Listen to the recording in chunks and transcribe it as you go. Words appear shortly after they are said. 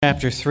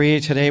chapter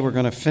 3. Today we're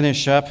going to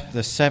finish up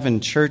the 7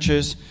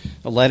 churches,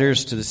 the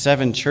letters to the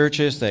 7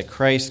 churches that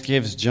Christ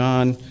gives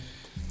John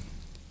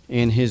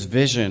in his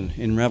vision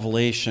in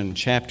Revelation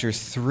chapter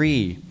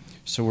 3.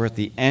 So we're at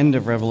the end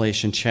of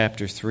Revelation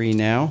chapter 3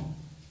 now.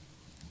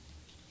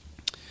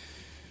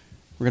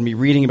 We're going to be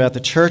reading about the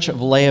church of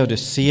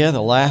Laodicea,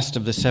 the last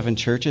of the 7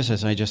 churches,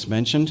 as I just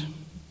mentioned.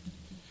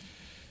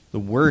 The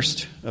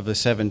worst of the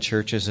 7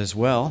 churches as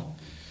well.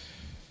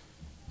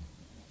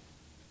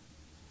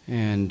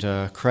 And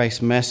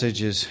Christ's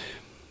message is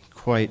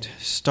quite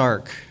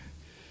stark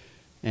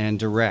and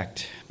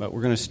direct. But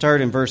we're going to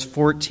start in verse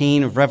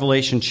 14 of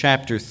Revelation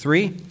chapter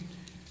 3,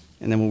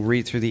 and then we'll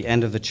read through the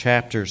end of the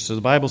chapter. So the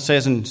Bible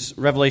says in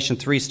Revelation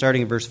 3,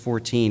 starting in verse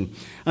 14,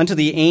 "Unto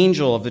the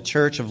angel of the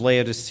church of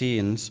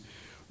Laodiceans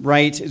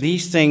write,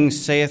 These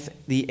things saith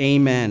the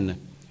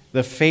Amen,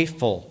 the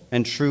faithful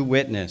and true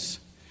witness,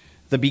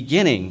 the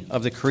beginning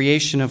of the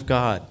creation of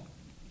God.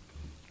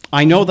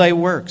 I know thy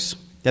works,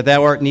 that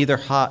thou art neither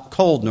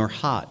cold nor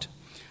hot.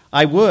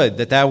 I would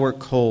that thou wert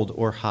cold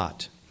or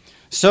hot.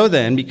 So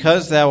then,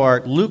 because thou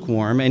art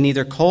lukewarm and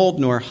neither cold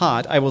nor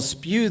hot, I will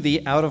spew thee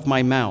out of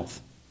my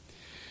mouth.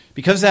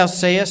 Because thou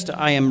sayest,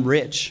 I am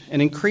rich, and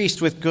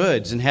increased with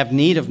goods, and have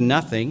need of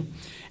nothing,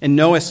 and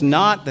knowest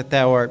not that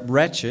thou art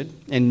wretched,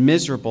 and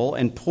miserable,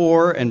 and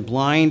poor, and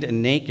blind,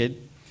 and naked,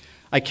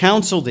 I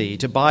counsel thee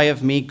to buy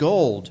of me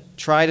gold,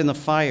 tried in the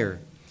fire,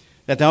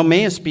 that thou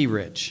mayest be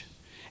rich,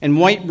 and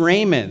white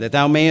raiment, that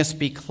thou mayest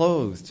be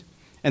clothed,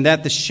 and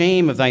that the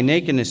shame of thy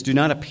nakedness do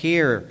not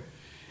appear,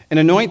 and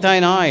anoint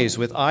thine eyes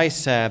with eye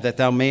salve, that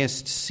thou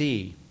mayest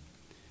see.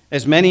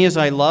 As many as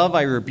I love,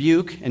 I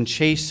rebuke and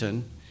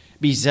chasten.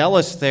 Be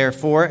zealous,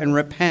 therefore, and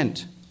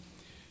repent.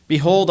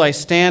 Behold, I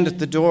stand at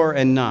the door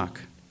and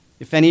knock.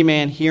 If any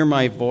man hear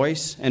my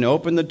voice and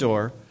open the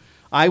door,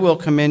 I will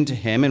come in to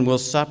him, and will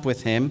sup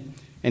with him,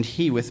 and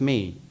he with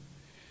me.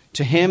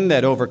 To him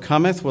that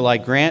overcometh will I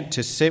grant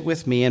to sit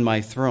with me in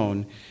my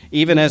throne,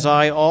 even as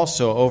I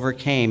also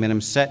overcame and am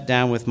set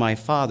down with my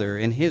Father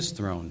in his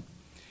throne.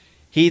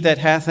 He that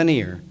hath an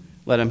ear,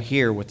 let him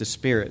hear what the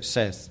Spirit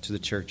saith to the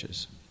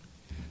churches."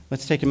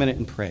 Let's take a minute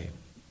and pray.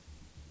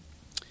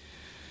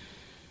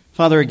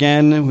 Father,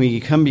 again, we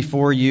come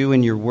before you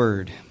in your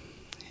word,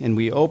 and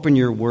we open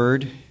your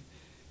word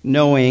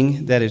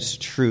knowing that it's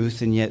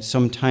truth, and yet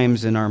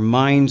sometimes in our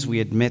minds we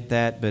admit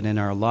that, but in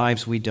our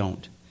lives we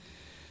don't.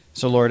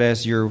 So, Lord,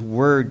 as your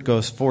word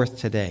goes forth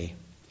today,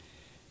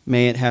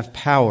 may it have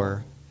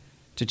power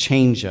to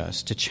change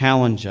us, to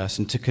challenge us,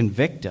 and to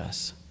convict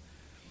us.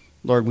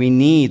 Lord, we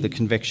need the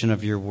conviction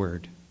of your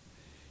word,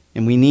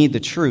 and we need the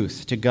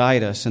truth to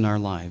guide us in our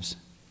lives.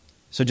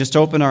 So just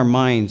open our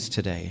minds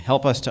today.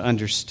 Help us to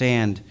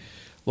understand.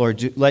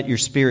 Lord, let your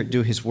Spirit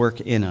do his work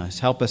in us.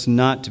 Help us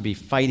not to be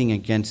fighting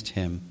against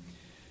him,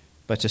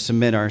 but to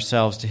submit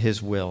ourselves to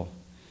his will.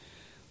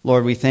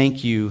 Lord, we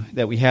thank you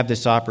that we have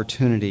this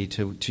opportunity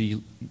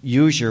to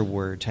use your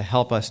word to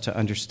help us to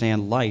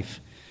understand life,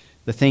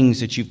 the things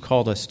that you've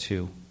called us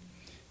to.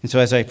 And so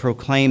as I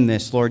proclaim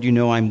this, Lord, you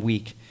know I'm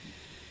weak.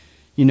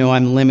 You know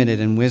I'm limited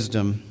in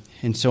wisdom,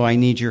 and so I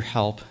need your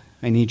help.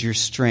 I need your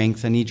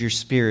strength. I need your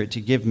Spirit to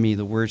give me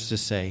the words to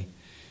say.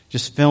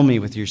 Just fill me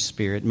with your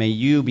Spirit. May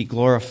you be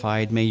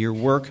glorified. May your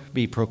work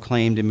be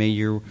proclaimed, and may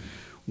your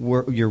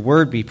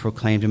word be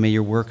proclaimed, and may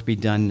your work be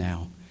done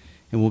now.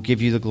 And we'll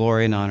give you the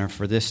glory and honor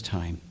for this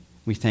time.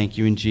 We thank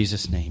you in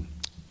Jesus' name.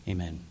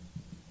 Amen.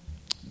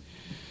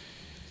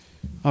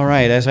 All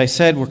right, as I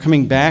said, we're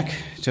coming back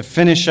to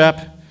finish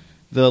up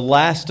the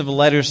last of the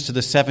letters to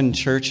the 7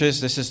 churches.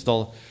 This is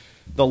the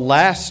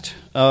last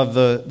of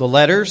the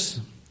letters,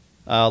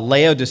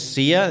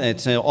 Laodicea.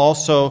 It's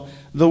also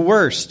the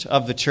worst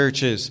of the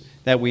churches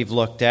that we've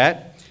looked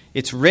at.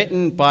 It's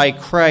written by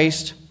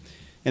Christ.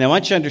 And I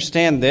want you to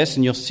understand this,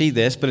 and you'll see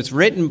this, but it's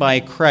written by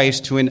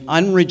Christ to an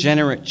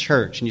unregenerate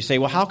church. And you say,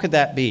 well, how could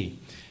that be?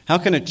 How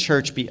can a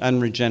church be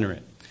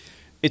unregenerate?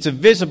 It's a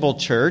visible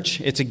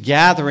church. It's a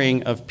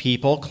gathering of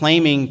people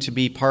claiming to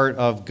be part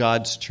of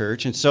God's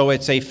church. And so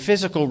it's a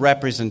physical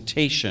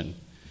representation.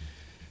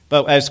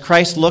 But as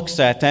Christ looks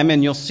at them,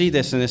 and you'll see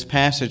this in this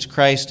passage,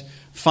 Christ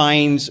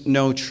finds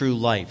no true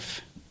life.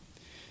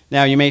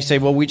 Now, you may say,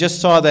 well, we just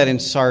saw that in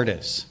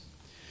Sardis.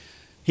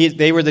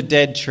 They were the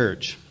dead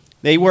church.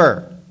 They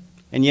were.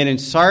 And yet in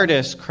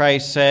Sardis,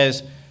 Christ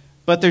says,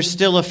 but there's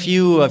still a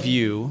few of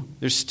you,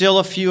 there's still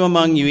a few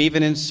among you,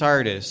 even in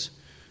Sardis,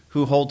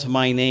 who hold to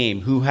my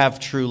name, who have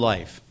true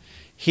life.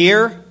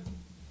 Here,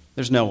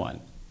 there's no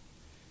one.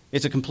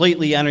 It's a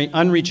completely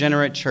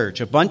unregenerate church.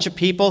 A bunch of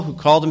people who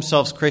call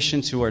themselves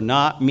Christians who are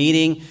not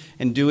meeting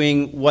and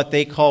doing what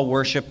they call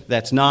worship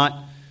that's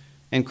not,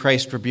 and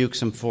Christ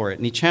rebukes them for it,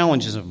 and he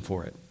challenges them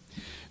for it.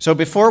 So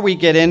before we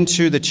get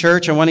into the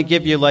church, I want to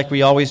give you, like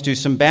we always do,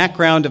 some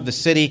background of the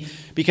city,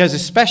 because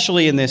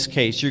especially in this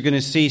case, you're going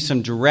to see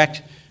some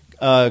direct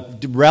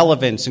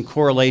relevance and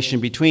correlation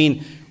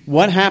between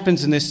what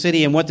happens in this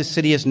city and what the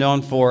city is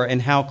known for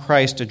and how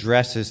Christ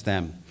addresses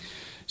them.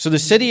 So the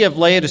city of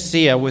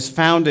Laodicea was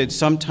founded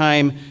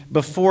sometime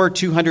before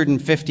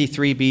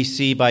 253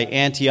 BC by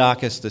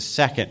Antiochus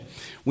II.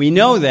 We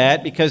know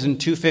that because in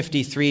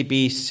 253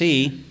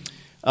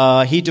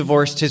 BC, he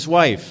divorced his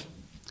wife.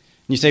 And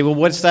you say, well,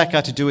 what's that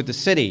got to do with the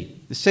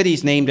city? The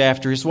city's named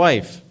after his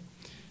wife.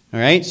 All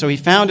right, so he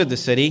founded the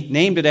city,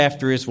 named it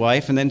after his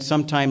wife, and then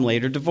sometime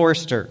later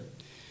divorced her.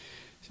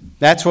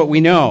 That's what we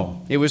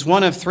know. It was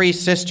one of three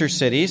sister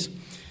cities.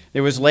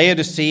 There was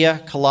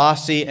Laodicea,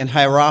 Colossae, and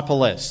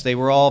Hierapolis. They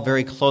were all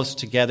very close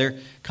together.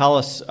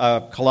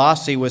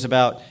 Colossae was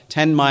about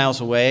 10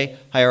 miles away.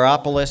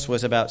 Hierapolis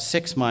was about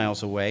 6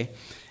 miles away.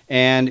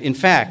 And in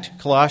fact,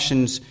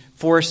 Colossians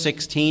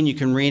 4:16, you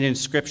can read in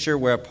Scripture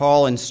where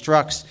Paul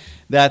instructs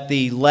that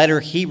the letter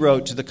he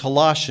wrote to the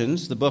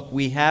Colossians, the book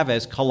we have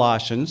as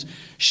Colossians,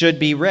 should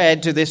be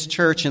read to this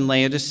church in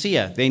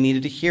Laodicea. They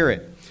needed to hear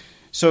it.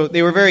 So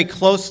they were very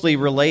closely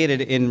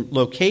related in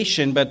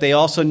location, but they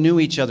also knew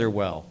each other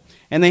well.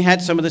 And they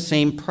had some of the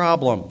same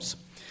problems.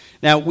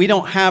 Now, we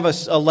don't have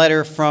a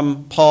letter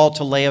from Paul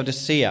to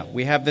Laodicea.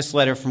 We have this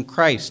letter from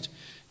Christ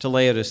to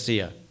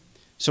Laodicea.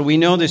 So we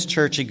know this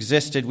church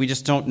existed. We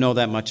just don't know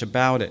that much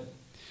about it.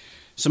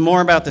 Some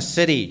more about the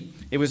city.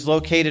 It was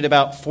located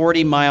about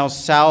 40 miles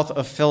south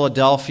of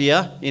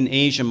Philadelphia in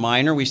Asia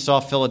Minor. We saw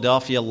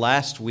Philadelphia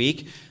last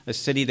week, a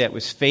city that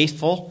was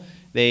faithful.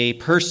 They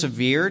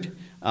persevered.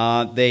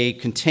 They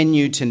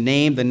continued to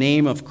name the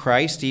name of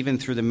Christ even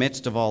through the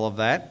midst of all of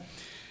that.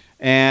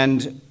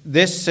 And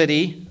this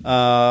city,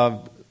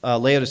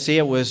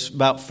 Laodicea, was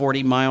about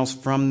 40 miles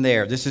from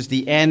there. This is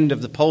the end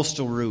of the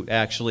postal route,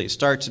 actually. It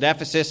starts at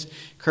Ephesus,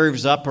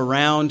 curves up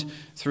around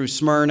through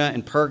Smyrna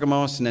and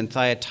Pergamos, and then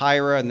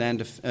Thyatira, and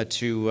then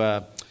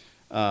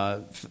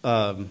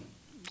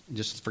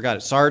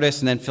Sardis,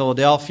 and then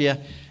Philadelphia,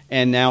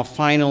 and now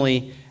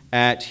finally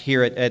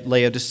here at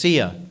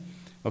Laodicea.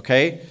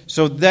 Okay,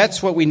 so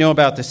that's what we know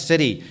about the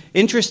city.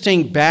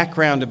 Interesting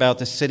background about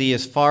the city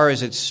as far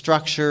as its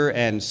structure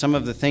and some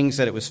of the things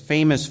that it was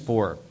famous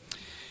for.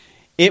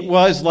 It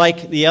was,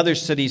 like the other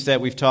cities that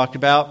we've talked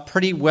about,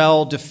 pretty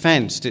well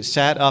defensed. It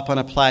sat up on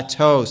a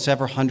plateau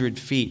several hundred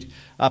feet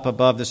up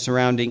above the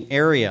surrounding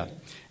area.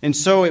 And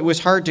so it was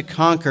hard to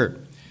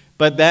conquer.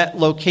 But that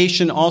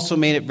location also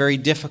made it very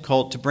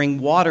difficult to bring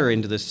water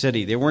into the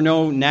city. There were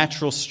no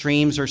natural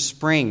streams or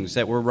springs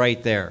that were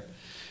right there.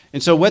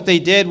 And so what they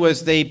did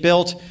was they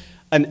built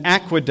an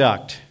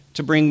aqueduct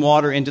to bring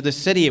water into the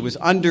city. It was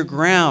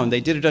underground. They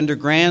did it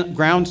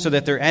underground so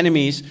that their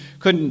enemies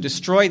couldn't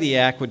destroy the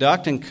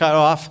aqueduct and cut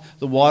off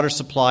the water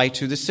supply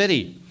to the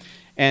city.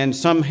 And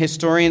some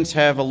historians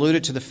have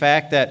alluded to the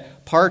fact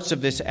that parts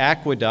of this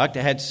aqueduct,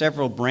 it had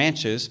several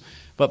branches,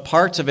 but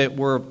parts of it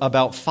were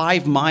about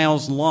 5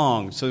 miles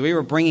long. So we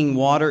were bringing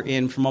water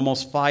in from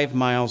almost 5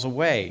 miles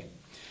away.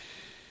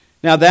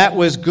 Now, that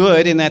was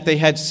good in that they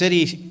had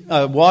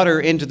water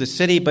into the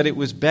city, but it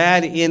was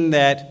bad in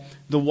that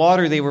the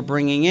water they were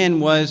bringing in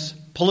was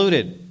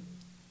polluted.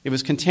 It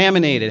was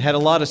contaminated, had a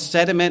lot of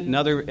sediment and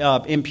other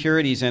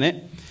impurities in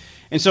it.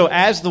 And so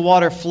as the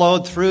water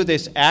flowed through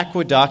this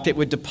aqueduct, it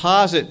would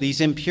deposit these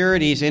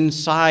impurities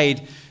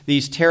inside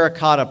these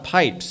terracotta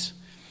pipes.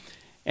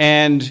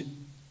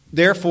 And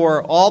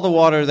therefore, all the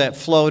water that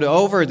flowed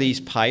over these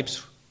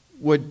pipes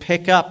would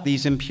pick up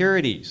these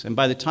impurities. And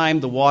by the time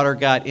the water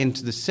got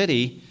into the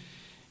city,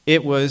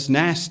 it was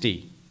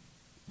nasty.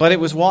 But it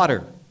was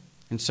water.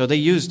 And so they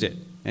used it.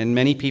 And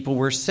many people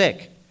were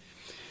sick.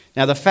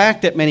 Now, the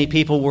fact that many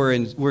people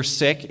were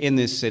sick in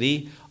this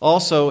city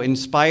also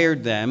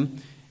inspired them.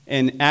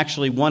 And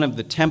actually, one of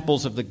the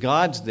temples of the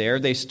gods there,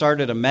 they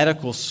started a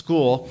medical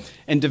school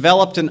and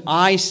developed an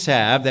eye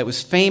salve that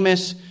was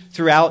famous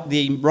throughout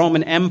the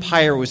Roman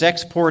Empire, was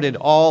exported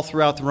all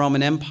throughout the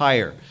Roman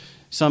Empire.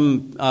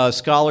 Some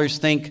scholars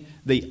think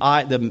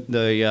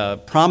the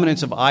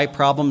prominence of eye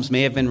problems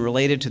may have been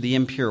related to the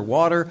impure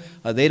water.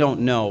 They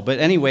don't know. But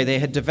anyway, they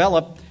had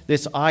developed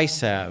this eye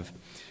salve.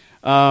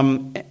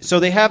 So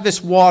they have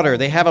this water.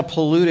 They have a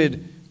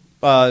polluted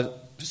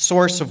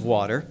source of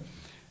water.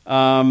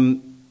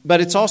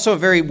 But it's also a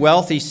very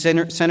wealthy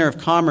center of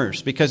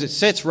commerce because it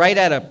sits right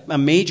at a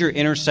major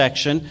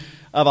intersection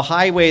of a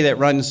highway that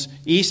runs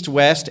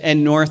east-west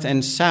and north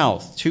and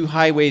south. 2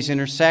 highways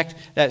intersect.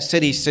 That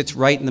city sits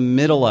right in the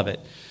middle of it.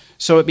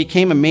 So it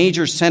became a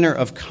major center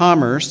of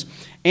commerce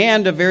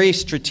and a very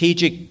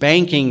strategic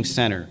banking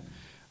center.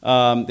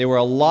 There were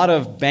a lot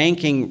of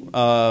banking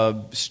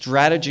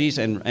strategies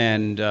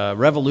and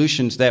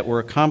revolutions that were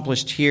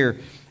accomplished here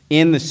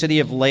in the city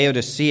of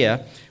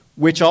Laodicea,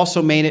 which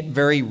also made it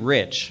very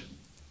rich.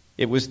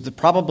 It was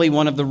probably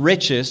one of the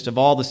richest of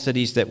all the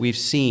cities that we've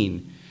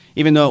seen.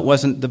 Even though it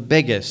wasn't the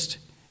biggest,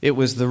 it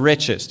was the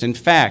richest. In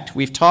fact,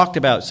 we've talked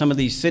about some of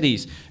these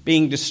cities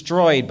being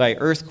destroyed by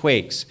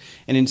earthquakes.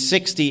 And in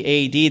 60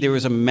 A.D., there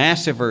was a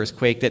massive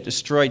earthquake that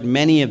destroyed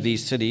many of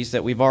these cities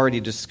that we've already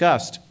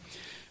discussed.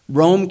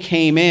 Rome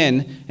came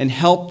in and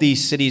helped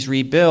these cities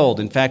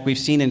rebuild. In fact, we've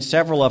seen in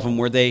several of them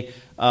where they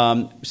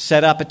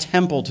set up a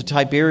temple to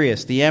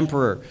Tiberius, the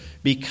emperor,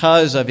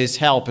 because of his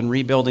help in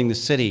rebuilding the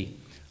city.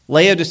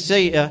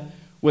 Laodicea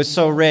was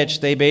so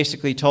rich, they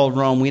basically told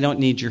Rome, we don't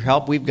need your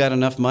help. We've got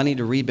enough money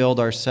to rebuild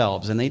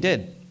ourselves. And they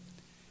did.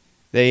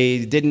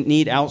 They didn't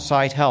need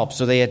outside help.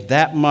 So they had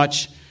that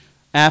much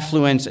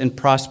affluence and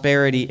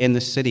prosperity in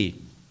the city.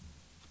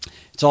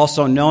 It's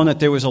also known that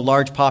there was a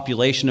large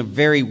population of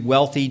very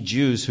wealthy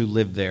Jews who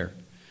lived there.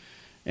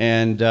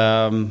 And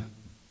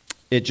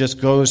it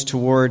just goes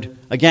toward,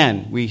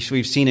 again,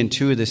 we've seen in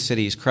two of the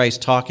cities,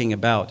 Christ talking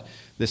about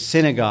the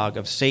synagogue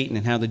of Satan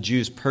and how the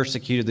Jews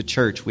persecuted the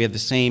church. We have the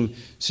same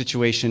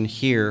situation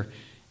here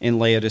in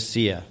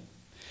Laodicea.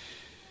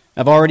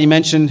 I've already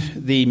mentioned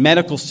the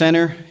medical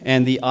center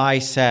and the eye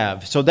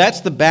salve. So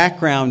that's the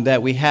background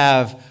that we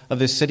have of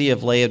the city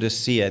of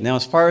Laodicea. Now,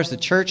 as far as the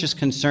church is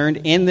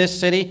concerned in this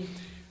city,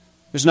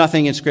 there's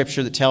nothing in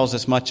Scripture that tells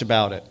us much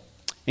about it.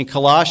 In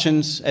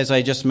Colossians, as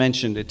I just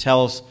mentioned, it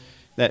tells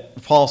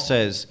that Paul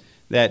says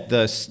that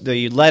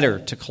the letter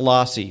to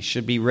Colossae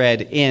should be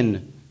read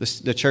in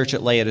the church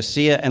at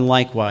Laodicea, and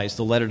likewise,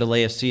 the letter to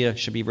Laodicea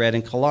should be read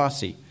in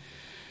Colossae.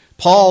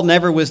 Paul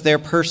never was there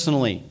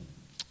personally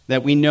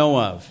that we know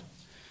of.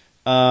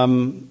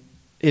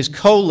 His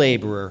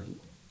co-laborer,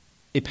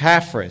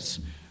 Epaphras,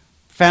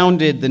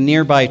 founded the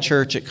nearby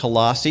church at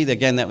Colossae.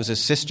 Again, that was a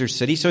sister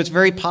city, so it's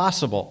very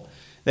possible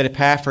that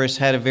Epaphras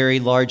had a very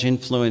large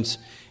influence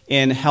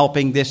in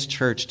helping this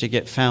church to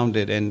get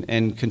founded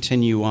and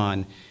continue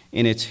on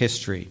in its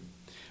history.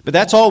 But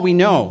that's all we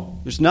know.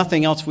 There's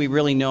nothing else we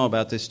really know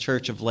about this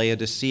church of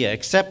Laodicea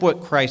except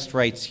what Christ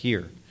writes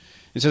here.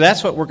 And so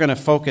that's what we're going to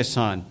focus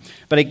on.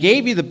 But I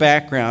gave you the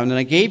background and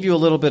I gave you a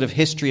little bit of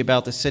history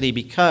about the city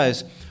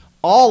because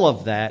all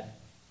of that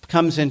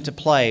comes into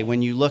play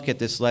when you look at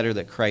this letter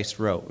that Christ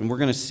wrote. And we're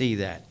going to see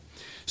that.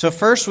 So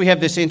first we have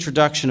this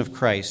introduction of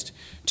Christ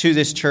to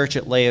this church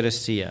at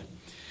Laodicea.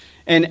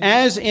 And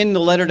as in the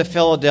letter to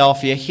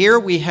Philadelphia, here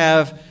we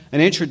have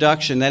an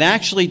introduction that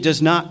actually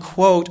does not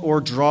quote or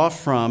draw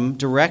from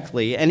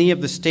directly any of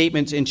the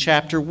statements in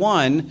chapter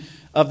 1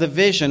 of the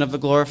vision of the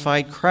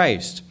glorified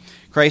Christ.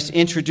 Christ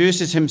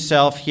introduces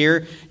himself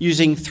here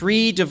using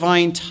 3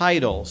 divine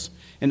titles,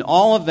 and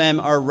all of them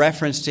are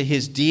reference to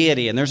his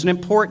deity, and there's an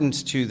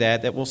importance to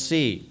that we'll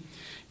see.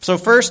 So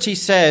first he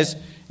says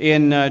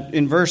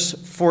in verse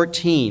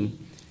 14,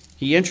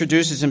 he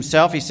introduces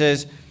himself, he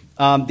says,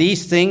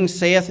 these things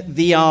saith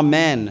the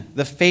Amen,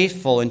 the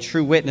faithful and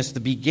true witness, the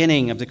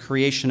beginning of the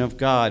creation of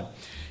God.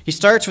 He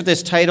starts with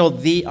this title,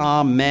 the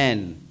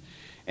Amen.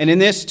 And in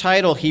this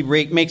title, he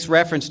makes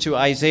reference to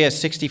Isaiah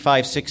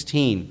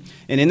 65:16.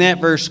 And in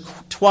that verse,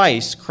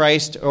 twice,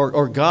 Christ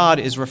or God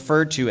is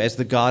referred to as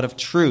the God of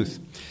truth.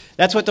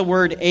 That's what the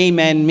word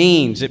Amen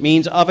means. It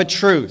means of a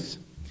truth.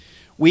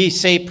 We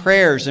say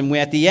prayers, and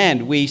at the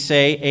end, we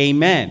say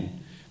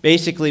Amen.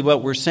 Basically,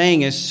 what we're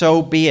saying is,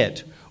 so be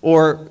it.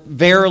 Or,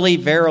 verily,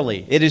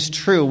 verily, it is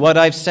true. What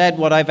I've said,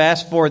 what I've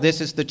asked for, this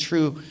is the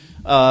true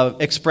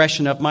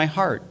expression of my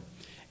heart.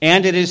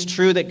 And it is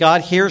true that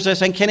God hears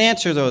us and can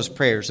answer those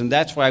prayers. And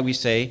that's why we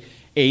say,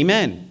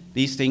 Amen.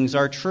 These things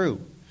are true.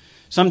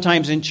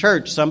 Sometimes in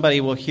church, somebody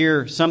will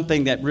hear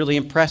something that really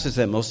impresses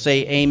them. They'll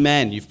say,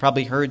 Amen. You've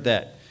probably heard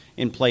that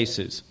in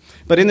places.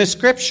 But in the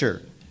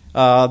Scripture,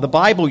 the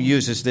Bible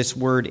uses this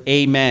word,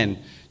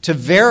 Amen, to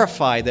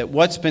verify that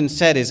what's been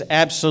said is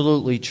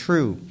absolutely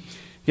true.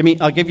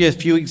 I'll give you a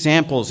few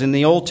examples. In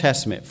the Old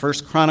Testament, 1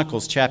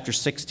 Chronicles chapter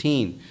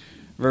 16,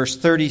 verse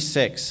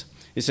 36.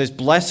 It says,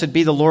 Blessed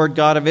be the Lord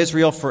God of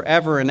Israel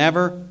forever and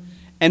ever.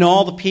 And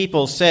all the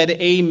people said,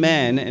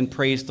 Amen, and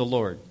praised the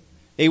Lord.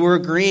 They were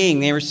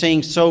agreeing. They were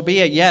saying, so be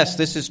it. Yes,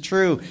 this is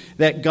true,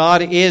 that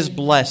God is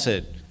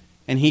blessed,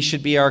 and he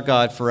should be our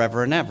God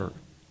forever and ever.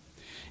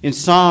 In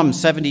Psalm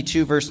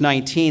 72, verse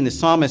 19, the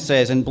psalmist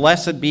says, And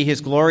blessed be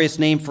his glorious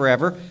name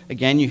forever.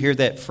 Again, you hear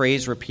that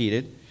phrase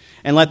repeated.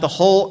 And let the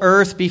whole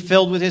earth be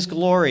filled with his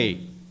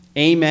glory.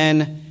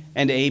 Amen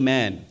and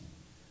amen.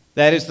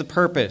 That is the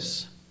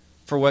purpose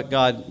for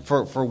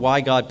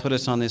why God put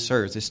us on this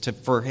earth, is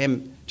for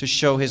him to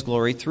show his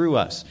glory through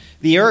us.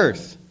 The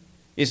earth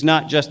is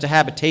not just a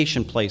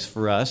habitation place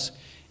for us.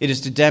 It is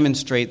to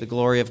demonstrate the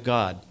glory of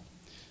God.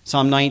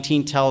 Psalm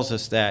 19 tells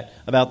us that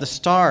about the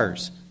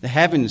stars. The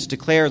heavens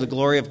declare the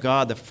glory of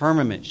God. The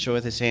firmament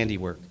showeth his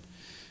handiwork.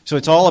 So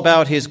it's all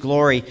about his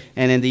glory.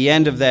 And in the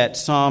end of that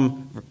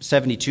Psalm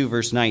 72,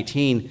 verse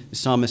 19, the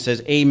psalmist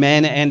says,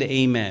 Amen and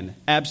amen.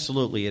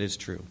 Absolutely, it is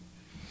true.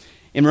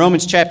 In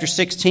Romans chapter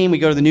 16, we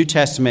go to the New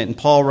Testament, and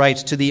Paul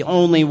writes, To the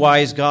only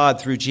wise God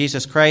through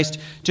Jesus Christ,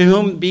 to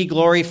whom be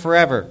glory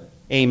forever.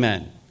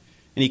 Amen.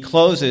 And he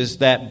closes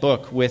that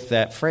book with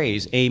that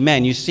phrase,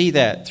 Amen. You see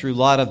that through a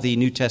lot of the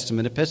New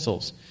Testament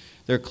epistles.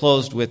 They're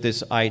closed with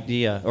this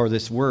idea, or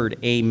this word,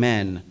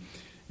 Amen.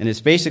 And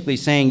it's basically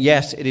saying,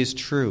 yes, it is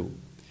true.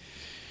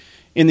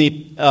 In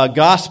the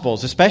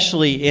Gospels,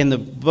 especially in the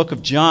book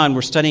of John,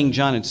 we're studying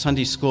John in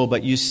Sunday school,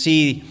 but you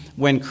see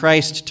when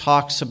Christ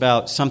talks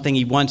about something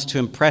he wants to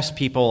impress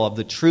people of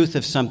the truth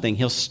of something,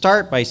 he'll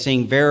start by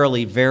saying,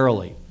 verily,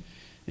 verily.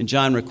 And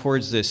John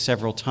records this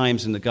several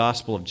times in the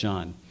Gospel of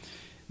John.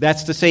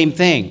 That's the same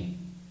thing.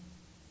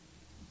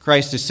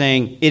 Christ is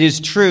saying, it is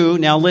true,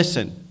 now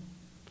listen.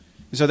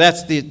 So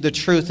that's the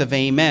truth of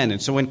amen.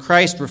 And so when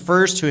Christ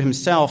refers to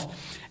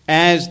himself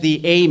as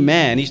the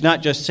amen, he's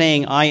not just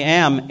saying, I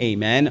am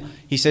amen.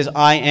 He says,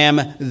 I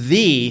am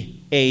the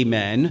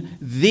amen,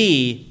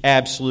 the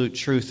absolute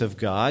truth of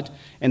God.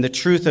 And the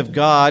truth of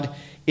God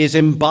is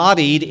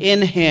embodied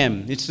in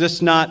him. It's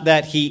just not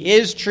that he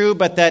is true,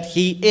 but that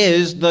he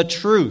is the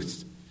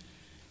truth.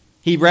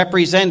 He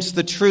represents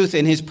the truth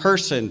in his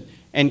person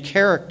and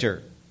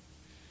character.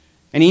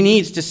 And he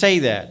needs to say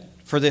that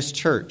for this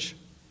church.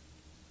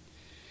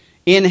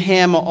 In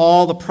him,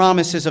 all the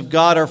promises of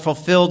God are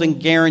fulfilled and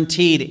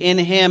guaranteed. In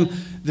him,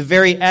 the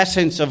very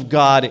essence of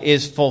God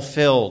is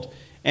fulfilled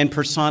and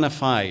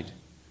personified.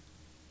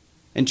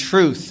 And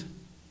truth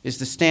is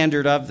the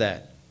standard of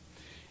that.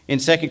 In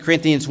 2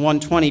 Corinthians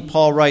 1:20,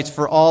 Paul writes,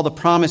 for all the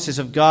promises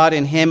of God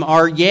in him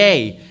are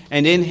yea,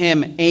 and in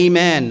him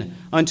amen,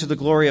 unto the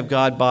glory of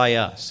God by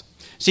us.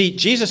 See,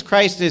 Jesus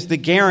Christ is the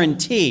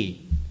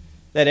guarantee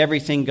that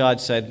everything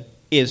God said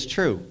is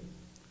true.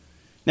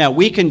 Now,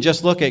 we can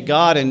just look at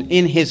God and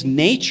in his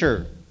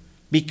nature,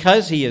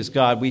 because he is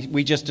God,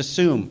 we just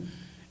assume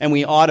and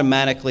we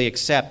automatically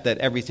accept that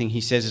everything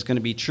he says is going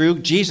to be true.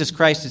 Jesus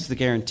Christ is the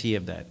guarantee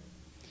of that.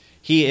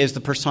 He is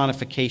the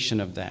personification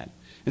of that.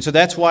 And so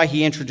that's why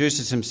he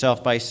introduces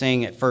himself by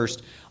saying at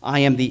first, I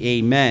am the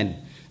amen.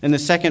 In the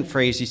second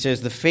phrase, he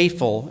says, the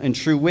faithful and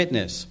true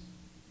witness.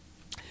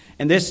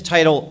 And this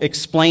title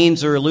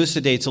explains or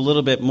elucidates a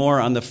little bit more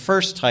on the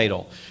first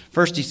title.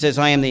 First he says,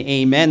 I am the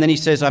amen. Then he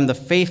says, I'm the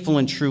faithful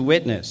and true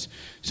witness.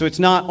 So it's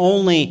not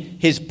only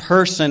his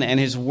person and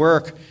his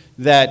work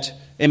that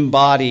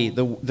embody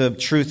the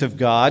truth of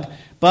God,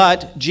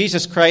 but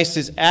Jesus Christ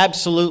is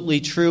absolutely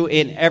true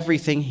in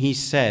everything he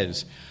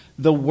says.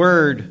 The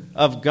Word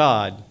of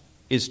God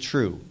is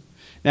true.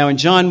 Now in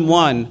John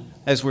 1,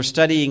 as we're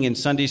studying in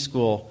Sunday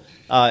school,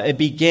 it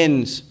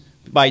begins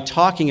by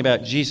talking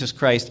about Jesus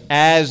Christ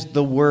as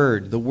the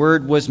Word. The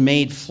Word was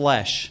made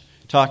flesh,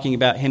 talking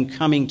about him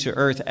coming to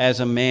earth as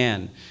a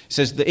man. It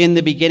says, in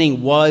the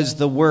beginning was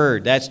the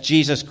Word. That's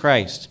Jesus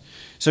Christ.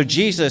 So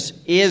Jesus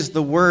is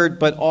the Word,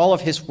 but all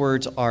of his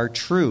words are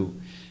true.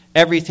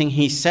 Everything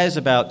he says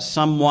about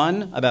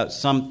someone, about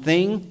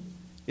something,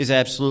 is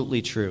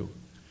absolutely true.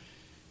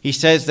 He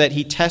says that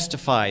he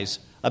testifies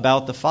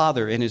about the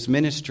Father in his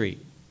ministry.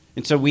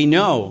 And so we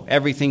know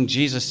everything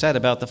Jesus said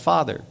about the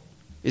Father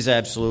is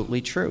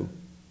absolutely true.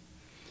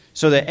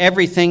 So that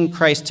everything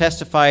Christ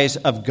testifies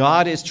of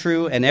God is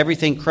true, and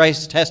everything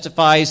Christ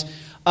testifies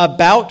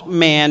about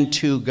man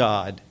to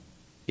God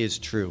is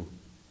true.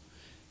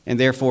 And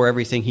therefore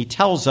everything he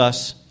tells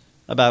us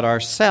about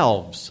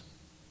ourselves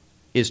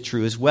is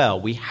true as well.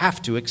 We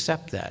have to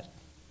accept that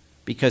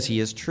because he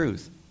is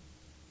truth.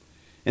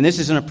 And this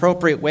is an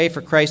appropriate way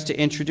for Christ to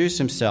introduce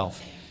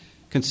himself,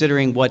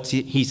 considering what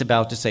he's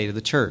about to say to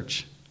the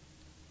church.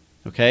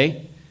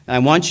 Okay? And I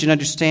want you to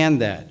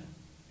understand that,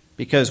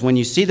 because when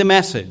you see the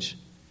message,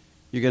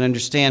 you're going to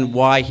understand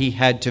why he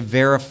had to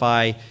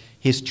verify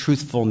his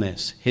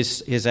truthfulness,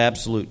 his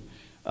absolute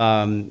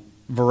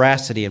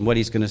veracity in what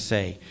he's going to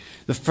say.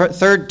 The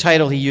third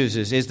title he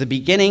uses is the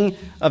beginning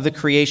of the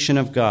creation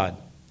of God.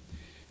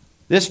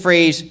 This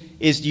phrase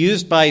is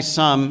used by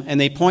some,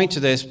 and they point to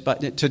this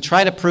but to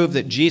try to prove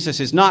that Jesus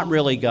is not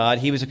really God.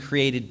 He was a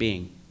created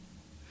being.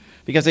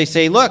 Because they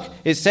say, look,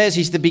 it says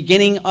he's the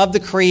beginning of the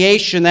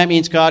creation. That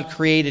means God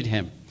created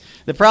him.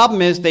 The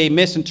problem is they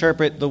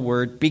misinterpret the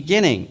word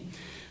beginning.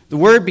 The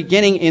word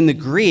beginning in the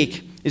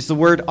Greek is the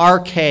word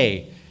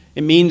arche.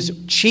 It means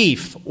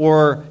chief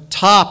or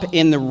top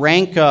in the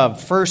rank of,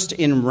 first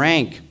in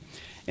rank.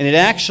 And it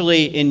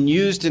actually,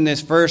 used in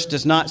this verse,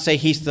 does not say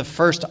he's the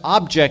first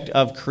object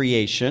of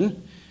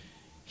creation.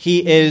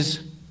 He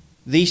is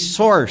the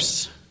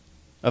source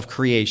of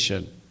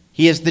creation.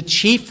 He is the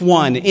chief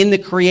one in the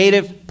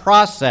creative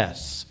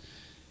process.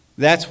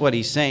 That's what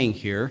he's saying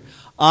here.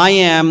 I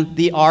am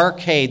the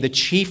arche, the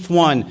chief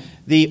one,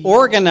 the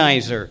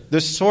organizer,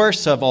 the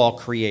source of all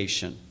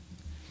creation.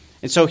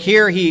 And so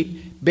here he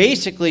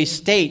basically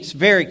states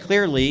very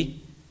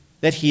clearly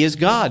that he is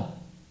God.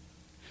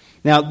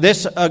 Now,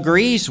 this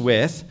agrees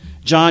with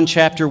John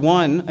chapter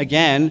 1,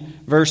 again,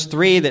 verse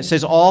 3, that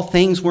says, all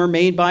things were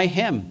made by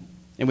him,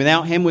 and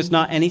without him was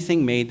not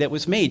anything made that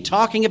was made,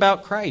 talking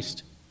about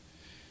Christ.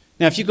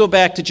 Now, if you go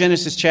back to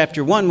Genesis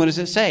chapter 1, what does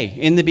it say?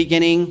 In the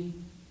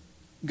beginning,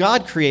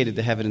 God created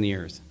the heaven and the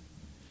earth.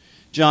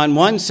 John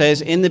 1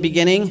 says, in the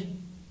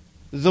beginning,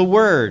 the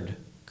Word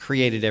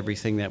created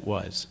everything that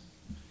was.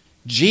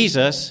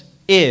 Jesus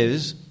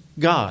is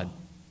God.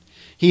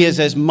 He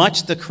is as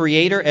much the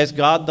creator as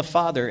God the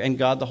Father and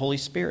God the Holy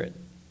Spirit.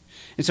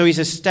 And so he's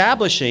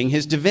establishing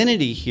his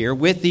divinity here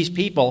with these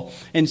people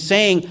and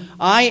saying,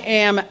 I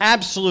am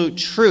absolute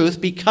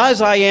truth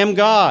because I am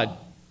God.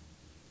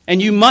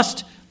 And you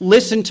must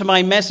listen to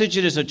my message.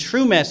 It is a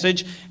true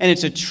message, and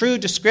it's a true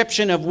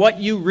description of what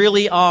you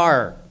really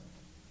are.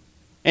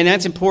 And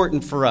that's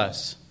important for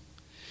us.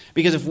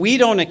 Because if we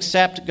don't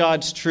accept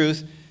God's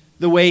truth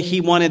the way he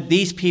wanted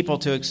these people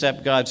to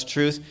accept God's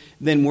truth,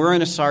 then we're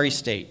in a sorry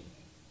state.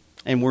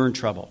 And we're in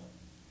trouble.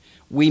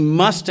 We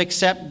must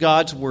accept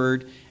God's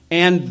word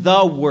and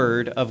the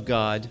Word of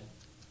God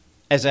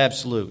as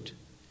absolute.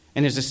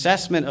 And his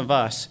assessment of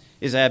us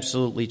is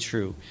absolutely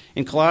true.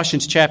 In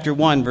Colossians chapter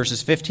 1,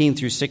 verses 15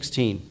 through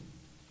 16,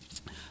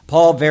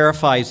 Paul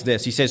verifies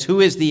this. He says, who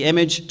is the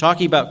image,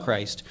 talking about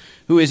Christ,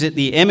 who is it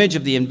the image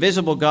of the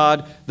invisible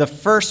God, the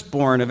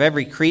firstborn of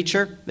every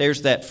creature?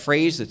 There's that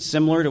phrase that's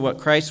similar to what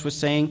Christ was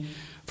saying.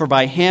 For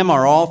by him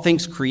are all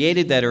things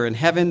created that are in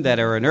heaven, that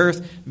are on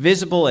earth,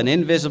 visible and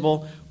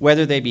invisible,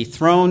 whether they be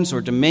thrones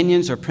or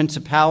dominions or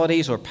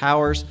principalities or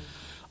powers.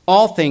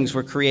 All things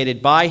were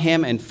created by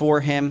him and for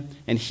him,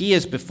 and he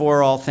is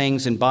before all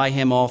things, and by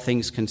him all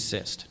things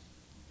consist.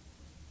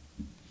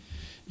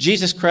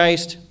 Jesus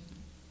Christ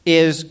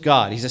is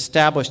God. He's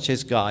established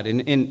his God.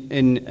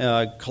 In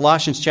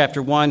Colossians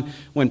chapter 1,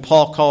 when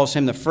Paul calls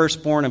him the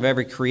firstborn of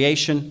every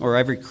creation or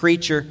every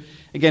creature,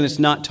 again, it's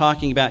not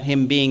talking about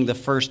him being the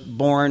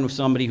firstborn,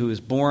 somebody who is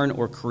born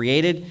or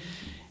created.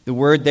 The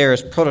word there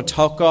is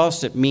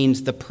prototokos. It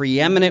means the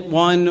preeminent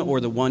one or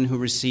the one who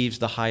receives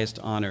the highest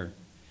honor.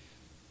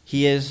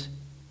 He is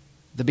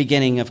the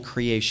beginning of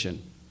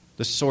creation,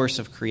 the source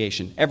of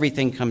creation.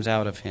 Everything comes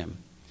out of him.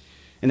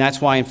 And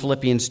that's why in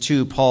Philippians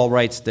 2, Paul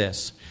writes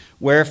this,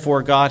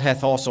 wherefore God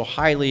hath also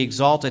highly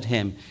exalted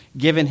him,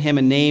 given him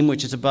a name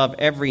which is above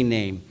every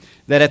name,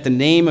 that at the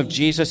name of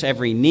Jesus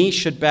every knee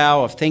should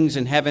bow, of things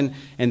in heaven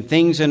and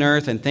things in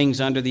earth and things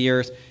under the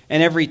earth,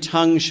 and every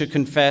tongue should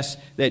confess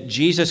that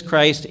Jesus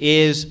Christ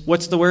is,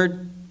 what's the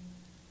word?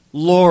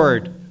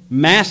 Lord,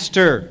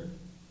 Master,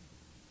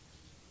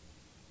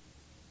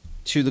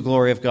 to the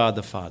glory of God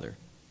the Father.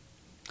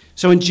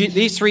 So in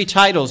these three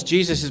titles,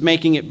 Jesus is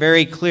making it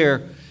very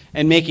clear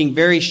and making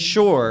very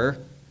sure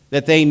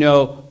that they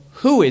know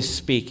who is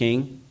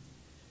speaking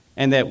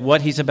and that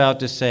what he's about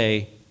to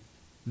say,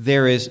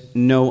 there is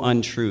no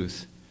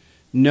untruth,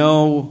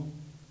 no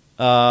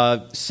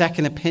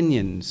second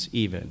opinions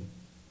even.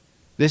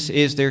 This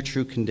is their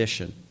true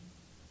condition.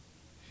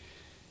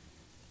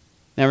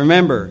 Now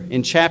remember,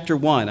 in chapter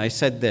 1, I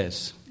said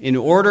this, in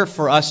order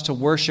for us to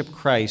worship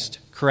Christ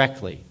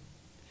correctly,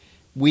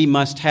 we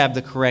must have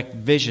the correct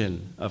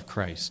vision of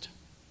Christ.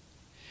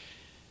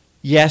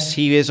 Yes,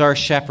 he is our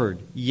shepherd.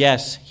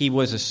 Yes, he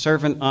was a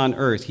servant on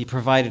earth. He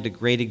provided a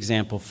great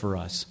example for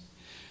us.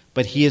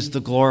 But he is the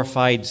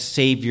glorified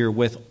Savior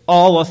with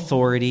all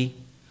authority,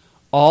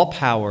 all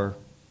power,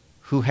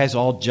 who has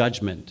all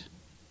judgment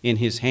in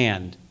his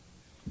hand.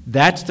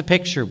 That's the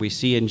picture we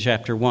see in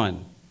chapter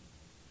 1.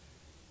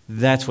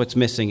 That's what's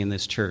missing in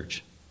this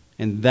church.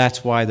 And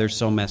that's why they're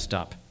so messed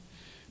up.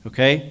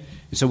 Okay?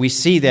 And so we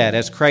see that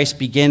as Christ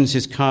begins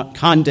his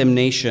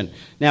condemnation.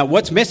 Now,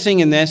 what's missing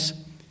in this?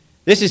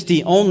 This is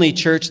the only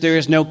church there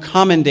is no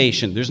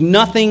commendation. There's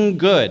nothing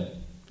good.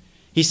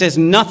 He says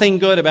nothing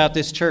good about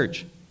this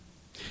church.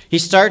 He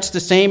starts the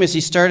same as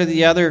he started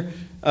the other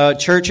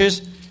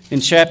churches.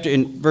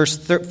 In verse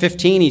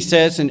 15, he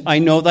says, and I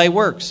know thy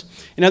works.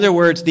 In other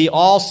words, the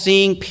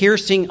all-seeing,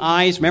 piercing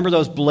eyes, remember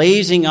those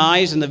blazing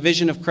eyes in the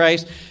vision of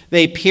Christ?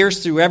 They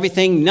pierce through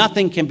everything.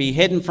 Nothing can be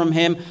hidden from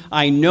him.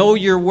 I know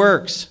your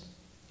works.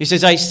 He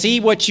says, I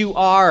see what you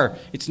are.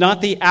 It's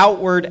not the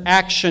outward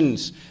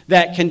actions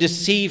that can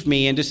deceive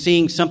me into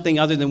seeing something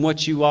other than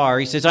what you are.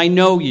 He says, I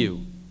know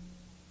you.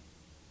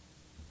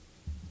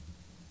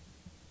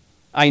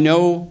 I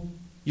know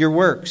your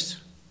works.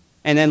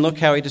 And then look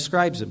how he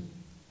describes them.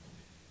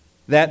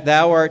 That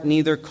thou art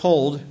neither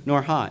cold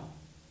nor hot.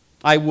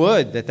 I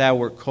would that thou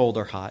wert cold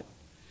or hot.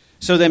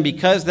 So then,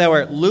 because thou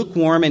art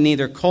lukewarm and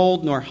neither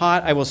cold nor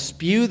hot, I will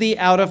spew thee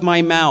out of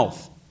my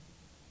mouth.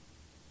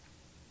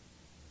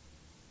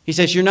 He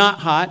says, you're not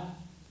hot,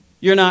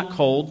 you're not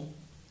cold,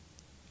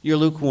 you're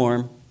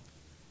lukewarm,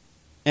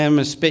 and I'm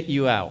going to spit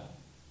you out.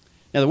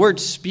 Now, the word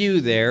spew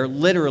there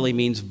literally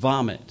means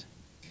vomit.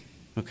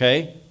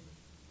 Okay?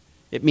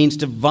 It means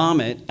to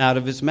vomit out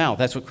of his mouth.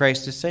 That's what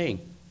Christ is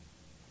saying.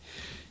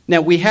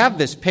 Now, we have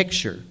this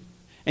picture,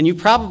 and you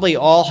probably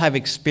all have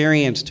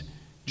experienced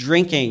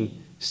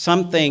drinking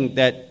something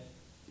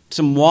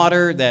some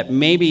water that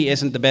maybe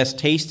isn't the best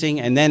tasting,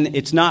 and then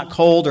it's not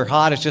cold or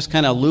hot, it's just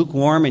kind of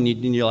lukewarm, and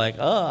you're like,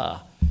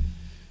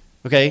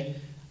 Okay?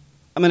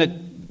 I'm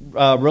going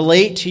to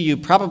relate to you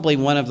probably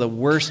one of the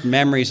worst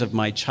memories of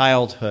my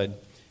childhood.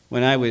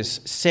 When I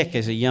was sick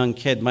as a young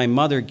kid, my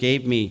mother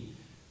gave me,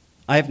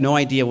 I have no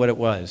idea what it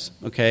was,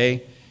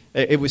 okay?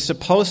 It was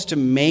supposed to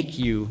make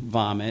you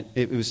vomit.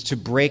 It was to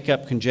break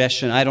up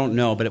congestion. I don't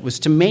know, but it was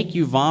to make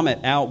you vomit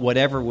out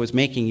whatever was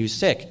making you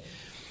sick.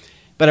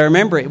 But I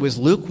remember it was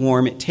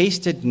lukewarm, it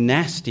tasted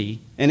nasty,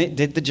 and it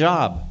did the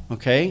job,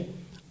 okay?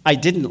 I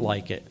didn't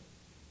like it.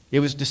 It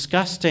was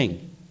disgusting.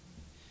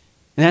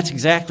 And that's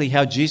exactly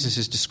how Jesus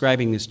is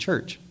describing this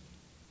church.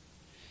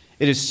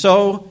 It is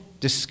so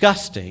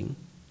disgusting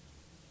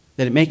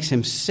that it makes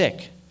him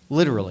sick,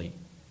 literally.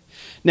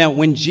 Now,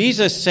 when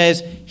Jesus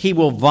says he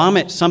will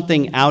vomit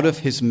something out of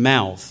his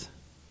mouth,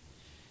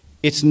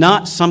 it's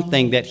not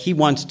something that he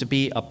wants to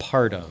be a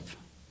part of.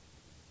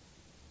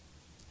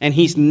 And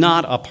he's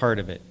not a part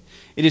of it.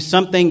 It is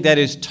something that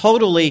is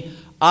totally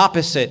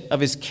opposite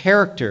of his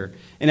character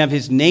and of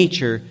his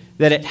nature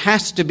that it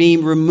has to be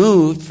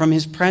removed from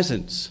his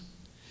presence.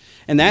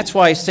 And that's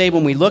why I say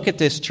when we look at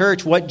this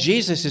church, what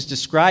Jesus is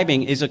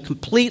describing is a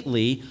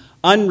completely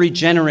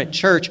unregenerate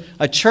church,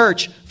 a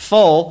church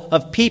full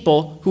of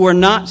people who are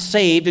not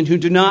saved and who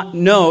do not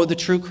know the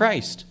true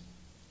Christ.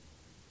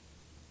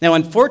 Now,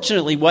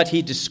 unfortunately, what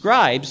he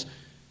describes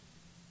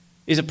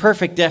is a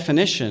perfect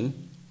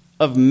definition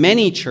of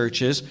many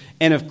churches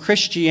and of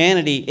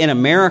Christianity in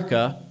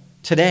America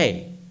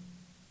today.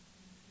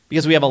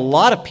 Because we have a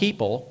lot of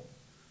people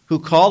who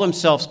call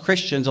themselves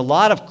Christians, a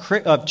lot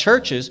of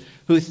churches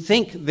who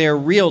think they're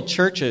real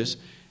churches,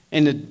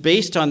 and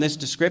based on this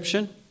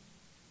description,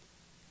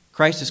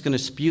 Christ is going to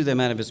spew them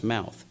out of his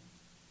mouth.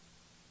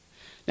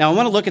 Now, I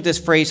want to look at this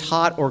phrase,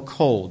 hot or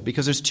cold,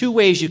 because there's two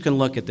ways you can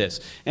look at this.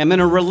 And I'm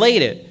going to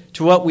relate it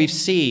to what we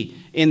see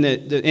in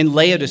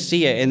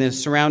Laodicea and the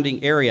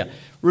surrounding area.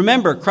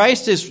 Remember,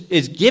 Christ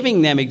is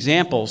giving them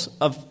examples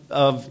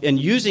and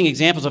using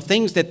examples of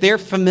things that they're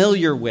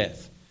familiar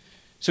with.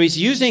 So he's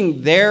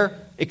using their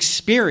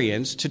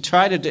experience to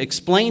try to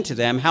explain to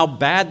them how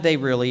bad they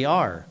really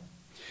are.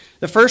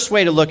 The first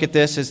way to look at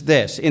this is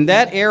this. In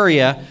that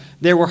area,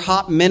 there were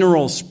hot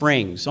mineral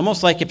springs,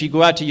 almost like if you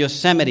go out to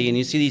Yosemite and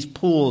you see these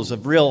pools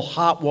of real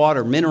hot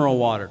water, mineral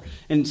water.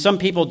 And some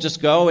people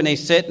just go and they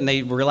sit and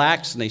they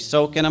relax and they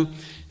soak in them.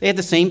 They had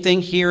the same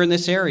thing here in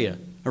this area.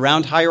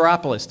 Around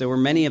Hierapolis, there were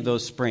many of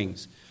those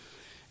springs.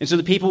 And so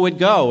the people would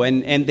go,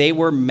 and they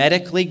were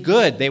medically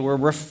good. They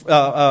were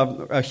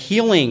a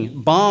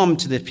healing balm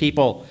to the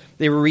people.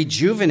 They were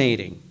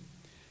rejuvenating.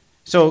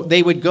 So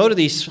they would go to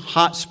these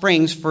hot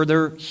springs for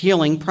their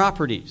healing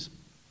properties.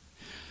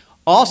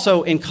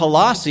 Also in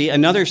Colossae,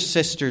 another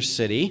sister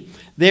city,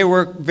 there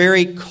were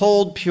very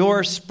cold,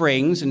 pure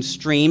springs and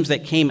streams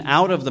that came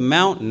out of the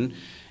mountain,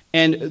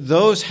 and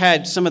those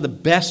had some of the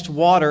best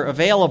water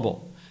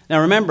available.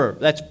 Now remember,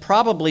 that's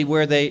probably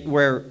where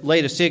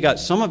Laodicea got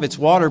some of its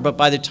water, but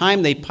by the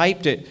time they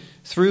piped it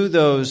through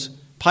those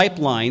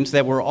pipelines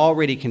that were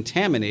already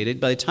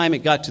contaminated, by the time it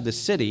got to the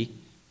city,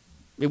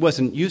 it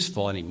wasn't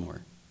useful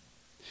anymore.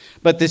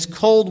 But this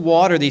cold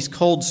water, these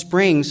cold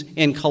springs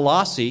in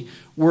Colossae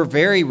were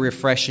very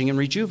refreshing and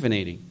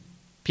rejuvenating.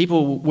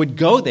 People would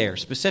go there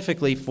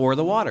specifically for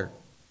the water.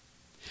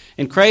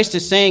 And Christ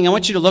is saying, I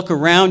want you to look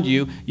around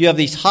you. You have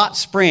these hot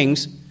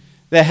springs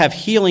that have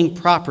healing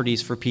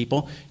properties for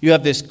people. You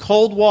have this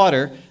cold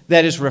water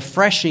that is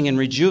refreshing and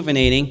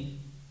rejuvenating.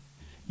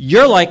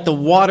 You're like the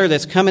water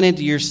that's coming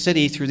into your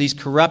city through these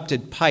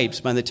corrupted pipes.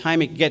 By the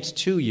time it gets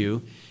to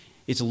you,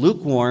 it's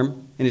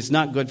lukewarm and it's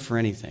not good for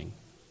anything.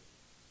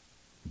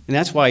 And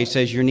that's why he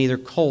says you're neither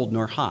cold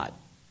nor hot.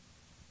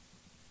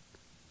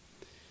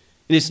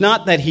 And it's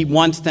not that he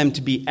wants them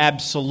to be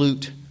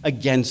absolute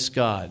against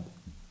God.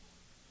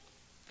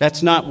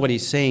 That's not what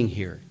he's saying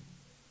here.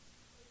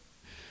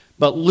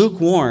 But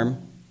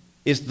lukewarm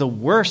is the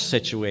worst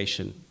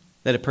situation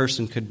that a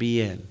person could be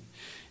in.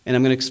 And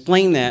I'm going to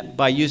explain that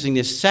by using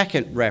this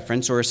second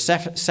reference or a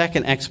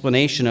second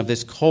explanation of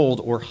this cold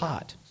or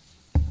hot.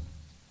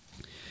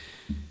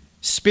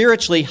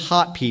 Spiritually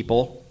hot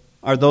people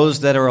are those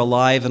that are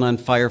alive and on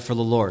fire for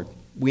the Lord.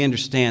 We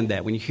understand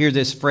that. When you hear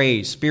this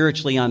phrase,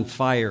 spiritually on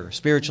fire,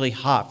 spiritually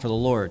hot for the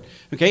Lord,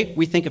 okay,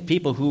 we think of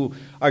people who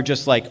are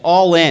just like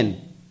all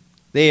in.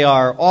 They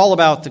are all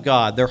about the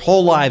God. Their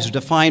whole lives are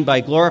defined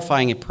by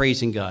glorifying and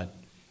praising God.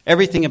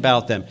 Everything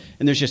about them.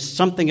 And there's just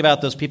something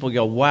about those people you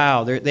go,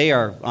 wow, they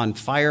are on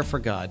fire for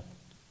God.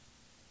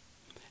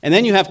 And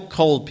then you have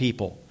cold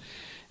people.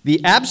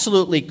 The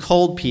absolutely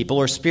cold people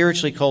or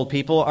spiritually cold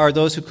people are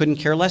those who couldn't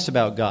care less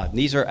about God.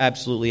 These are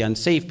absolutely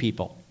unsaved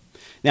people.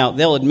 Now,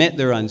 they'll admit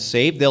they're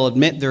unsaved. They'll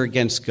admit they're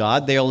against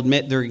God. They'll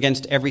admit they're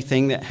against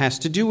everything that has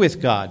to do with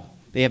God.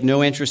 They have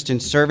no interest in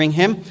serving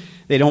Him.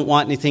 They don't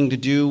want anything to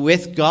do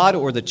with God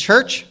or the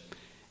church.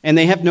 And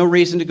they have no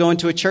reason to go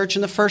into a church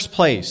in the first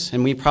place.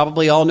 And we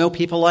probably all know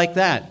people like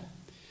that.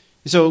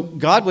 So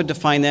God would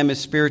define them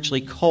as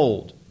spiritually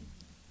cold.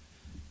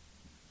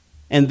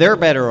 And they're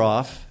better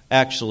off,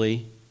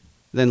 actually,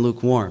 than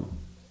lukewarm.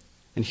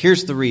 And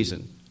here's the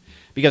reason.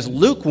 Because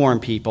lukewarm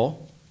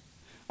people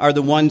are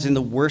the ones in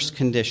the worst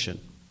condition.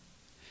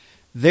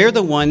 They're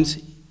the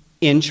ones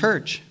in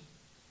church.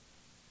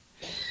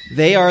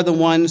 They are the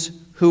ones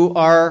who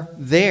are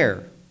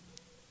there.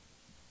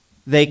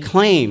 They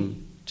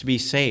claim to be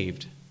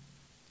saved,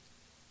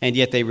 and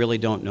yet they really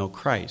don't know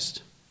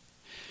Christ.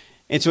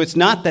 And so it's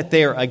not that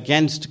they're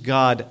against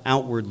God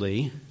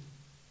outwardly.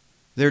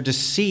 They're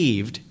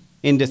deceived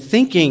into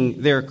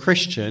thinking they're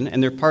Christian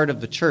and they're part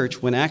of the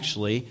church when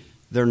actually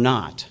they're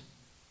not.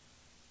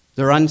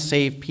 They're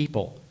unsaved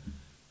people,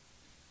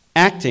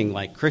 acting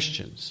like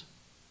Christians,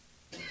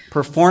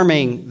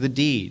 performing the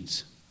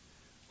deeds,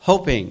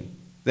 hoping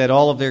that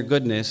all of their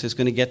goodness is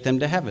going to get them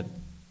to heaven.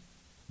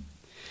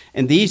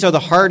 And these are the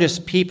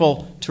hardest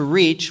people to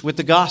reach with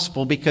the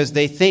gospel because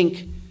they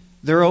think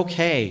they're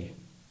okay.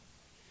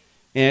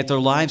 And if their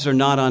lives are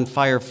not on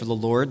fire for the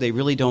Lord, they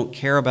really don't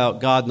care about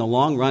God in the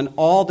long run.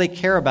 All they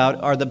care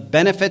about are the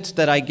benefits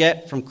that I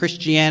get from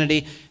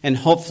Christianity, and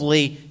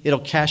hopefully it'll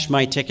cash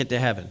my ticket to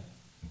heaven.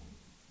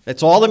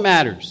 That's all that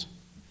matters.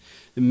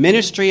 The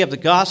ministry of the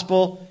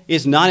gospel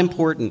is not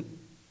important.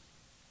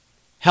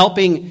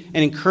 Helping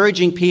and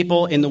encouraging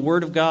people in the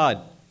Word of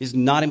God is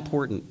not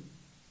important.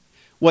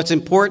 What's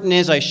important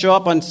is I show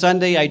up on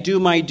Sunday, I do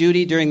my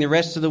duty during the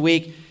rest of the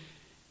week,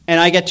 and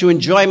I get to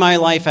enjoy my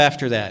life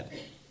after that.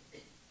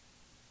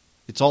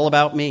 It's all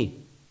about me.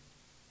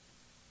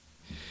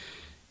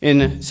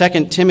 In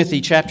 2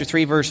 Timothy chapter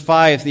 3, verse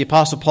 5, the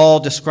Apostle Paul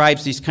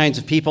describes these kinds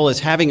of people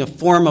as having a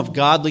form of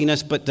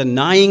godliness but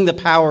denying the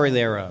power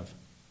thereof.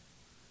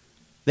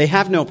 They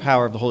have no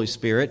power of the Holy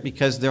Spirit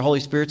because their Holy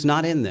Spirit's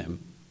not in them.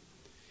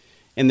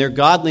 And their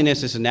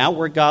godliness is an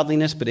outward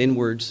godliness, but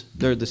inwards,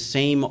 they're the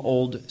same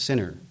old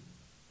sinner.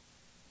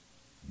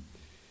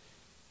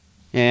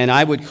 And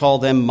I would call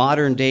them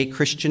modern-day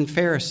Christian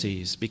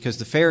Pharisees, because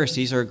the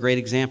Pharisees are a great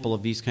example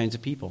of these kinds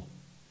of people.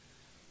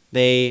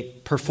 They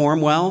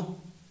perform well.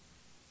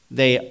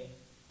 They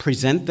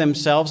present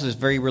themselves as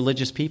very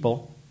religious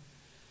people.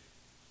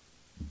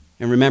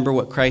 And remember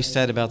what Christ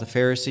said about the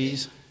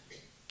Pharisees?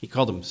 He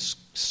called them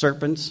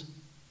serpents.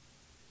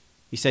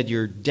 He said,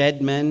 "You're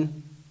dead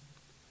men.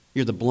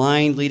 You're the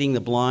blind leading the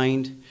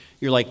blind.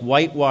 You're like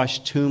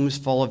whitewashed tombs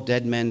full of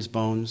dead men's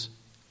bones."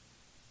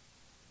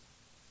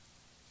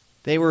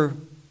 They were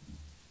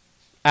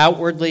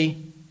outwardly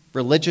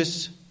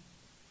religious,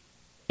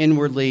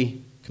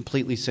 inwardly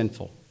completely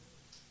sinful.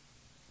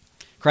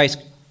 Christ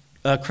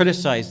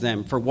criticized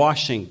them for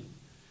washing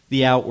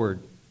the outward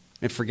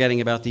and forgetting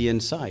about the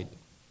inside.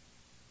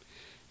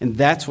 And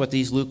that's what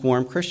these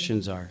lukewarm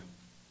Christians are.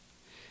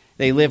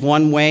 They live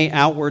one way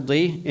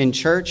outwardly in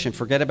church and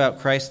forget about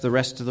Christ the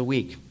rest of the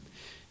week.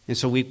 And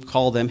so we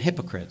call them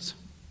hypocrites.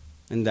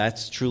 And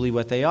that's truly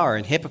what they are.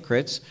 And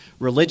hypocrites,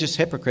 religious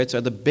hypocrites,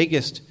 are the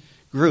biggest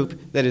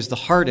group that is the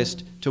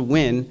hardest to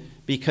win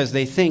because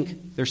they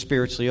think they're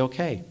spiritually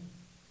okay.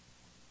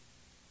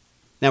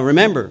 Now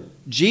remember,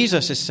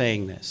 Jesus is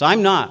saying this.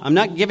 I'm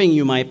not giving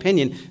you my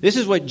opinion. This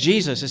is what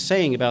Jesus is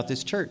saying about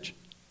this church.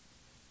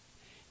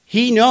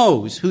 He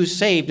knows who's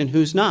saved and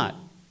who's not.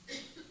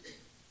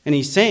 And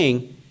he's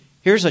saying,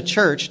 here's a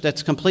church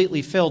that's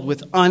completely filled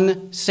with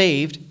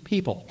unsaved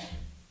people.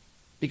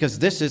 Because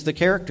this is the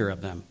character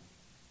of them.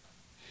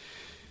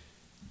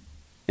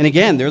 And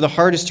again, they're the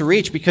hardest to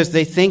reach because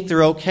they think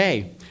they're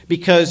okay.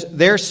 Because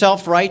their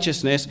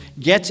self-righteousness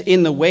gets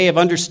in the way of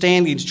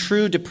understanding the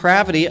true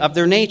depravity of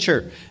their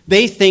nature.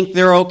 They think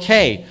they're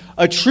okay.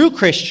 A true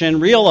Christian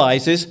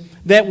realizes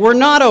that we're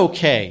not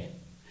okay.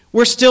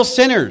 We're still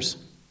sinners.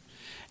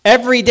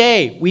 Every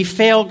day we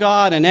fail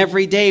God, and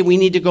every day we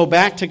need to go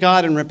back to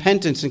God in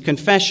repentance and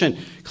confession,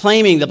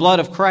 claiming the blood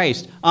of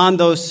Christ on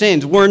those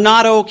sins. We're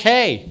not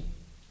okay.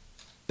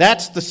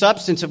 That's the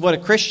substance of what a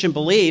Christian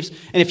believes.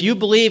 And if you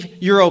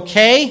believe you're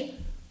okay,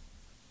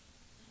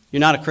 you're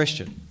not a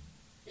Christian.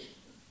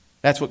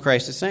 That's what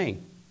Christ is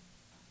saying.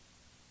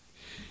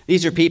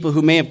 These are people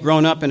who may have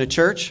grown up in a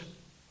church,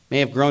 may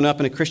have grown up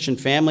in a Christian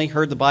family,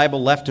 heard the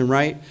Bible left and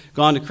right,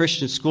 gone to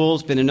Christian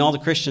schools, been in all the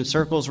Christian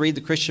circles, read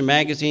the Christian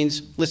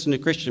magazines, listen to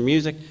Christian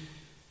music,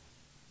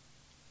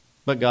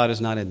 but God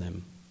is not in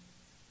them.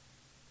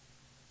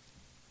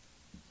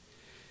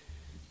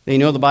 They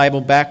know the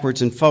Bible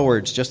backwards and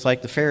forwards, just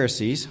like the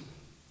Pharisees,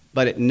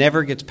 but it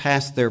never gets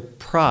past their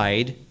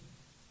pride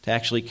to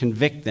actually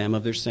convict them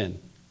of their sin.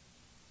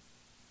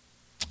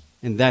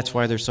 And that's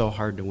why they're so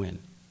hard to win.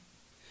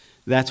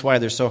 That's why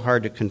they're so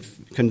hard to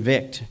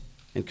convict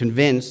and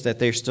convince that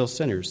they're still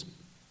sinners.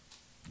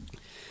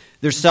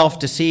 They're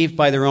self-deceived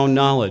by their own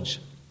knowledge.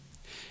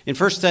 In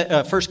 1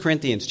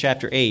 Corinthians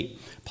chapter 8,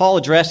 Paul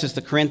addresses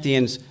the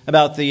Corinthians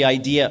about the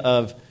idea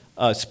of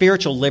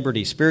spiritual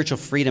liberty, spiritual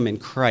freedom in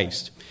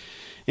Christ.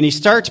 And he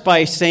starts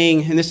by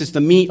saying, and this is the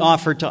meat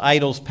offered to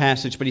idols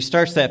passage, but he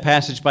starts that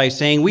passage by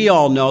saying, we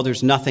all know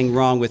there's nothing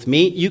wrong with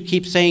meat. You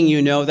keep saying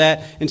you know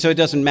that, and so it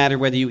doesn't matter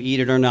whether you eat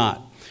it or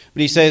not.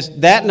 But he says,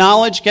 that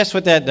knowledge, guess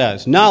what that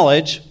does?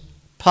 Knowledge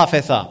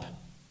puffeth up.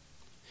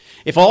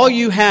 If all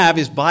you have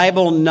is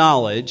Bible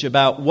knowledge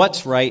about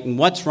what's right and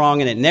what's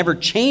wrong, and it never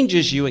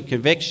changes you and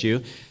convicts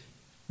you,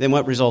 then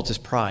what results is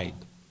pride.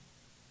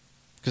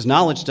 Because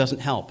knowledge doesn't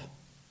help.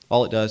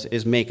 All it does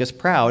is make us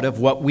proud of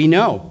what we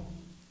know.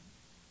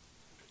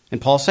 And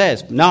Paul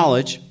says,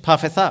 knowledge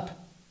puffeth up.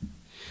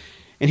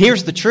 And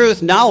here's the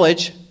truth,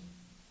 knowledge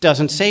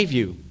doesn't save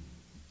you.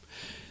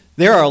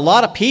 There are a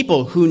lot of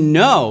people who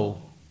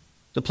know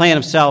the plan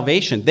of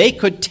salvation. They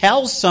could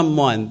tell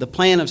someone the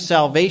plan of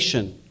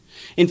salvation.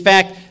 In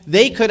fact,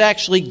 they could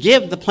actually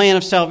give the plan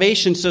of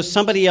salvation so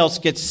somebody else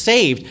gets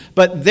saved,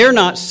 but they're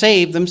not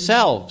saved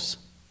themselves.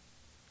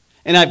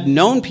 And I've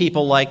known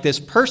people like this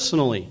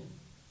personally.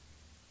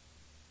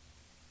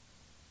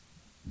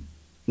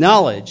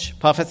 Knowledge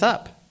puffeth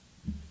up.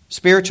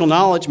 Spiritual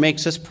knowledge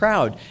makes us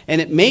proud, and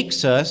it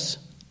makes us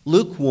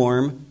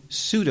lukewarm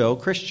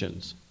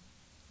pseudo-Christians.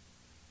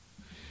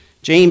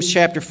 James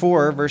chapter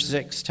 4, verse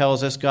 6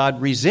 tells us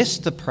God resists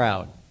the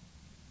proud,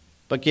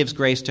 but gives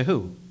grace to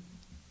who?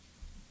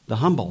 The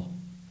humble.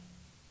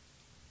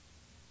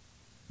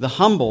 The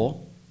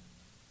humble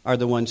are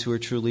the ones who are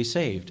truly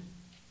saved.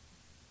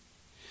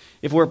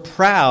 if we're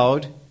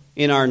proud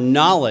in our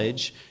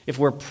knowledge, if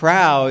we're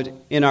proud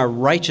in our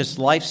righteous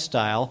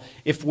lifestyle,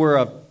 if we're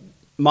a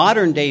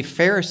modern-day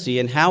Pharisee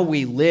in how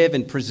we live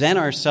and present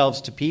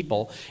ourselves to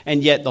people,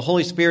 and yet the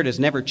Holy Spirit has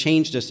never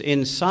changed us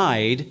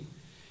inside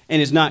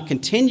and is not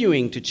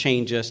continuing to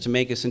change us to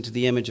make us into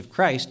the image of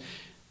Christ,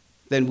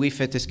 then we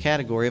fit this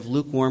category of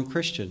lukewarm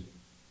Christian.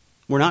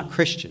 We're not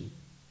Christian.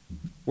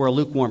 We're a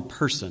lukewarm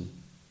person,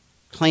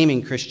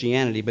 claiming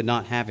Christianity but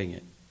not having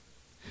it.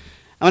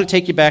 I want to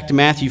take you back to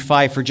Matthew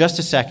 5 for just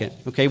a second.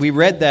 Okay, we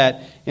read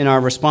that in our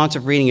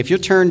responsive reading. If you'll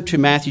turn to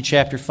Matthew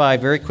chapter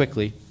 5 very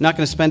quickly. I'm not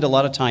going to spend a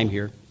lot of time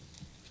here.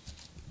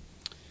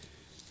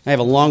 I have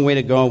a long way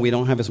to go, and we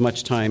don't have as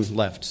much time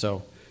left.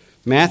 So,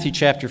 Matthew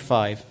chapter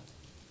 5.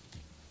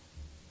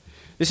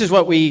 This is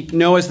what we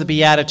know as the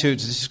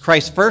Beatitudes. This is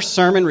Christ's first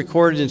sermon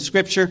recorded in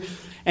Scripture,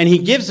 and he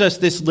gives us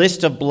this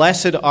list of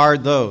blessed are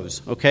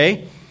those,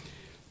 okay?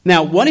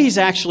 Now, what he's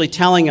actually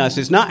telling us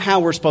is not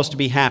how we're supposed to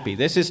be happy.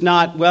 This is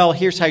not, well,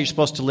 here's how you're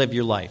supposed to live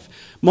your life.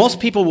 Most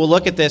people will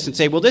look at this and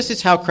say, well, this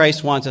is how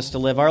Christ wants us to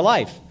live our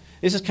life.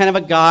 This is kind of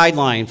a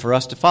guideline for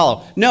us to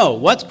follow. No,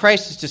 what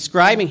Christ is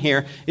describing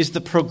here is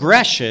the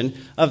progression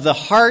of the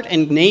heart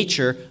and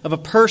nature of a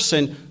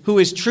person who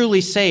is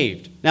truly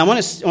saved. Now, I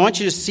want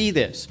you to see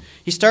this.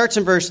 He starts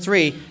in verse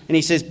 3, and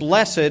he says,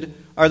 blessed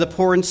are the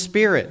poor in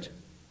spirit.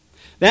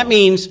 That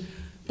means,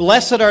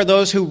 blessed are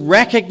those who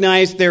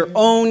recognize their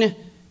own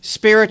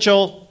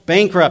spiritual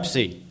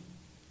bankruptcy.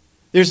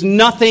 There's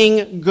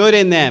nothing good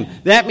in them.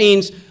 That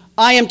means,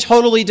 I am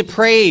totally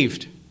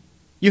depraved.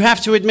 You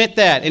have to admit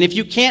that. And if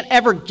you can't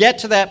ever get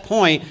to that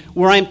point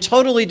where I'm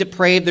totally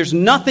depraved, there's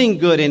nothing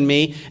good in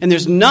me, and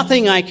there's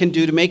nothing I can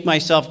do to make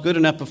myself good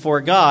enough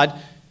before God,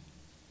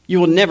 you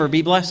will never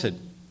be blessed.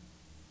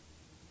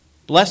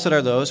 Blessed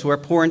are those who are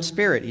poor in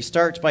spirit. He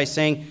starts by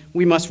saying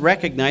we must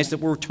recognize that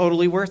we're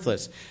totally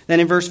worthless. Then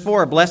in verse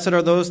 4, blessed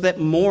are those that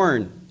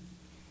mourn.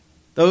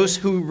 Those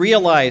who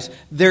realize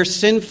their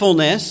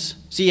sinfulness.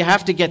 So you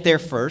have to get there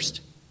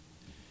first.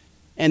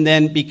 And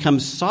then become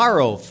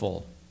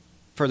sorrowful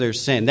for their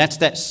sin. That's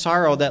that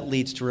sorrow that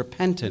leads to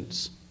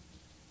repentance.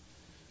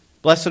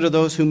 Blessed are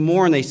those who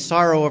mourn. They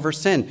sorrow over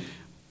sin.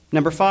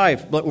 Number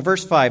 5,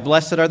 verse 5,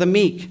 blessed are the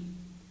meek.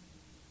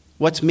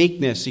 What's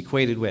meekness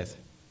equated with?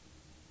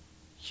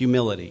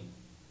 Humility.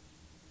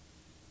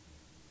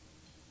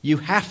 You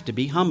have to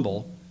be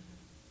humble,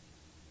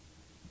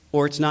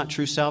 or it's not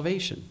true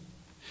salvation.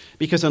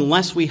 Because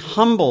unless we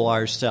humble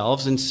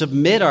ourselves and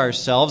submit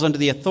ourselves under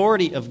the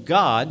authority of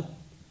God,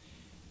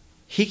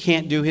 He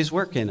can't do His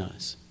work in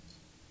us.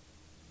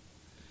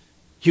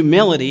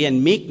 Humility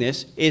and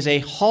meekness is a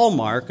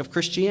hallmark of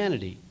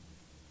Christianity.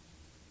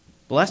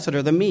 Blessed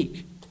are the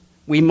meek.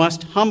 We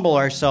must humble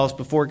ourselves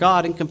before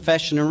God in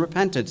confession and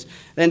repentance.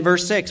 Then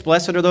verse 6,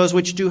 blessed are those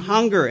which do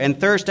hunger and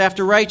thirst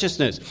after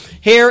righteousness.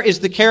 Here is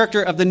the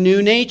character of the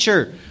new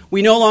nature.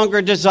 We no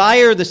longer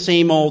desire the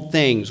same old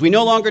things. We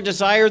no longer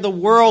desire the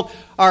world.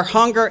 Our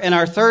hunger and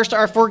our thirst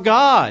are for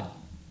God.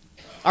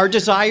 Our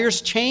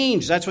desires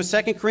change. That's what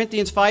 2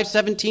 Corinthians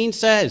 5:17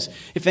 says.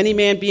 If any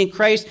man be in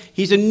Christ,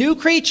 he's a new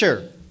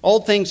creature.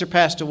 Old things are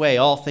passed away.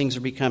 All things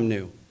are become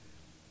new.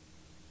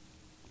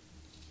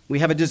 We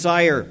have a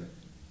desire,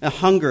 a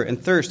hunger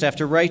and thirst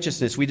after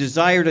righteousness. We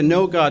desire to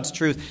know God's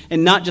truth,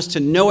 and not just to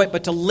know it,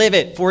 but to live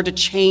it, for it to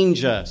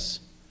change us,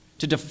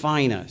 to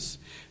define us.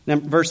 Now,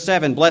 verse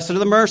 7, blessed are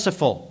the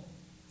merciful.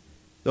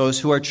 Those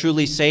who are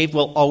truly saved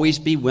will always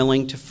be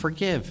willing to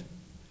forgive,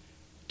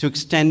 to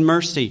extend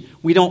mercy.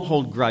 We don't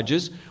hold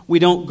grudges. We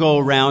don't go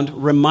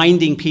around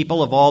reminding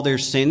people of all their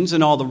sins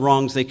and all the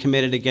wrongs they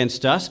committed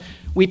against us.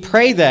 We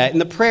pray that in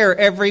the prayer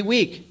every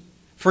week.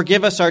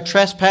 Forgive us our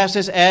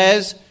trespasses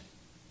as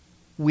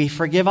we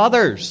forgive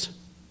others.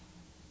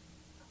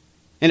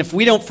 And if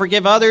we don't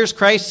forgive others,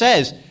 Christ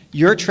says,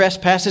 your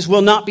trespasses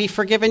will not be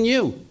forgiven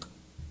you.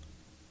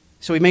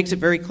 So he makes it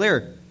very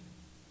clear.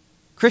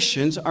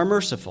 Christians are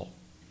merciful.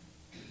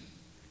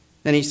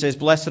 Then he says,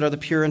 blessed are the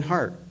pure in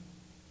heart.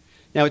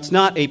 Now, it's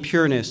not a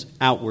pureness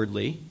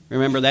outwardly.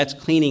 Remember, that's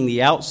cleaning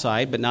the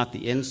outside, but not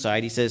the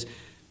inside. He says,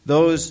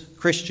 those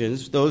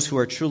Christians, those who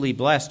are truly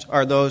blessed,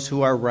 are those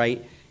who are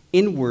right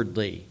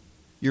inwardly.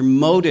 Your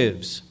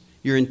motives,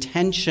 your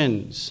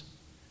intentions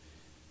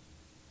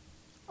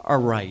are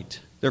right.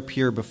 They're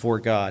pure before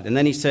God. And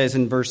then he says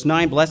in verse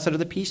 9, blessed are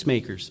the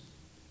peacemakers.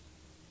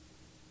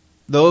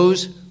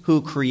 Those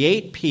who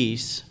create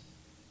peace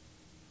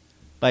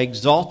by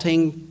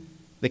exalting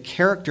the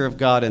character of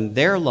God in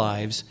their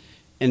lives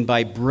and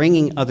by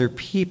bringing other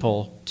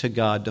people to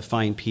God to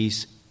find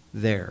peace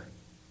there.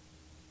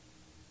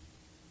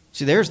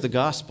 See, there's the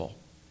gospel.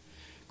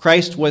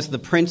 Christ was the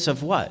Prince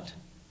of what?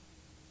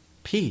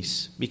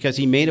 Peace, because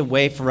he made a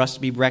way for us to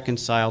be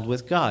reconciled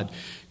with God.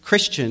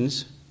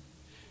 Christians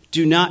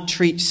do not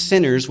treat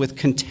sinners with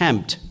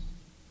contempt.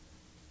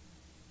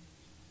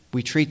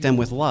 We treat them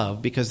with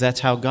love because that's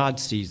how God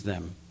sees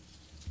them.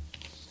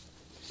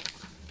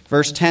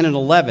 Verse 10 and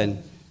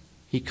 11,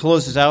 he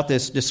closes out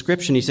this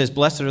description. He says,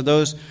 blessed are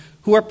those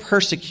who are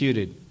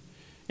persecuted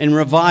and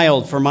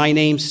reviled for my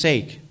name's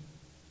sake.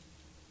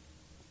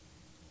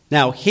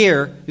 Now,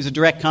 here is a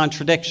direct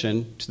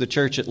contradiction to the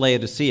church at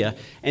Laodicea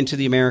and to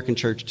the American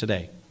church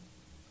today.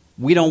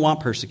 We don't want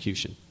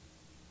persecution.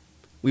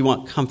 We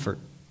want comfort,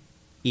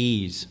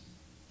 ease,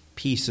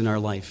 peace in our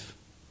life.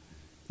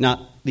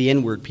 Not the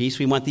inward peace,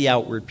 we want the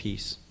outward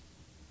peace.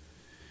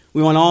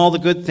 We want all the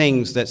good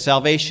things that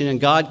salvation and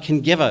God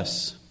can give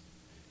us.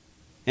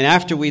 And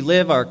after we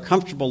live our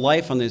comfortable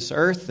life on this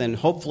earth, then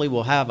hopefully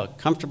we'll have a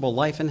comfortable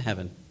life in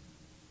heaven.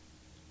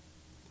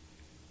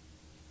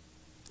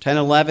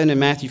 10:11 in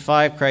Matthew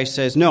 5, Christ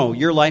says, no,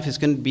 your life is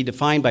going to be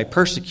defined by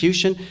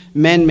persecution,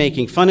 men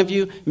making fun of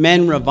you,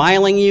 men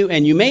reviling you,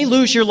 and you may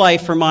lose your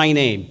life for my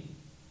name.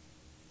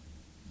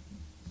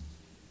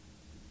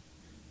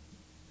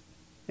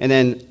 And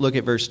then look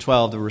at verse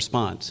 12, the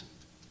response.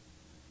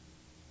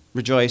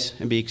 Rejoice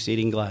and be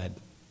exceeding glad.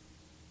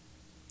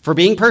 For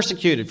being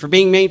persecuted, for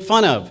being made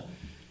fun of,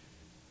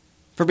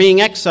 for being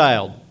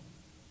exiled,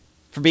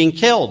 for being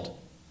killed.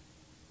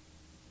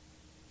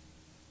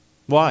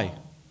 Why?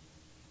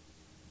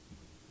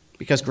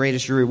 Because great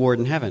is your reward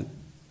in heaven.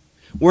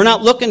 We're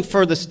not looking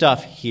for the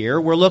stuff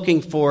here. We're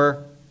looking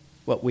for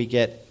what we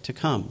get to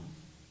come.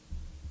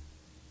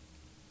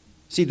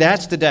 See,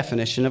 that's the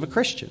definition of a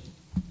Christian.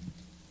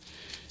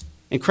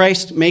 And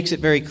Christ makes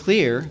it very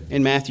clear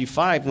in Matthew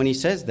 5 when he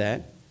says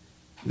that.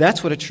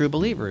 That's what a true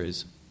believer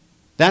is.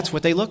 That's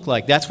what they look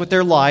like. That's what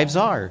their lives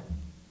are.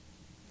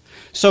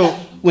 So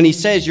when he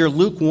says you're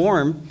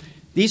lukewarm,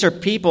 these are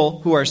people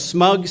who are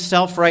smug,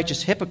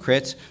 self-righteous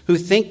hypocrites who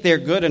think they're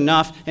good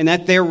enough and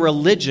that their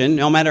religion,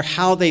 no matter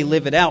how they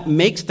live it out,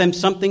 makes them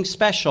something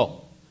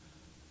special.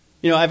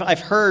 You know, I've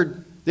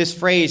heard this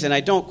phrase and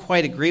I don't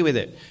quite agree with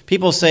it.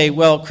 People say,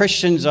 well,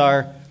 Christians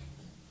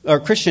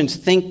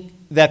think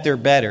that they're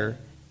better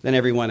than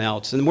everyone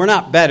else. And we're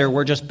not better,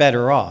 we're just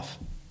better off.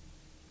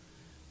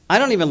 I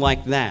don't even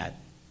like that.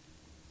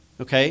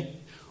 Okay?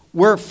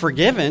 We're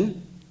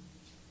forgiven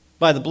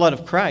by the blood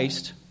of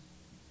Christ.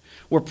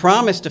 We're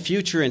promised a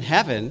future in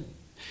heaven,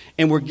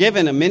 and we're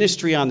given a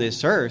ministry on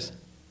this earth.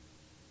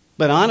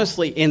 But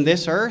honestly, in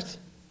this earth,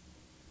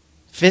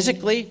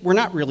 physically, we're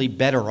not really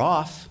better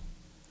off.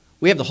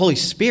 We have the Holy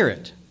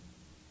Spirit.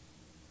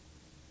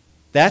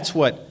 That's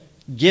what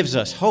gives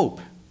us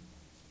hope.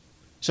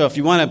 So if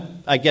you want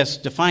to, I guess,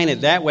 define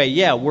it that way,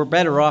 yeah, we're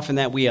better off in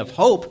that we have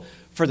hope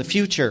for the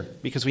future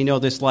because we know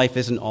this life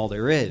isn't all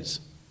there is.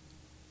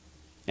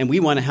 And we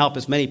want to help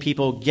as many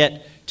people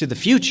get to the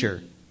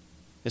future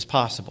as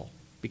possible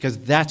because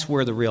that's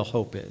where the real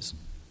hope is.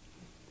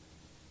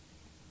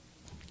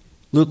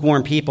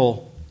 Lukewarm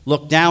people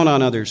look down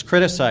on others,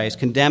 criticize,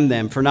 condemn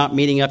them for not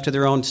meeting up to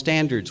their own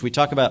standards. We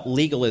talk about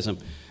legalism.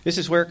 This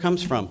is where it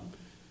comes from.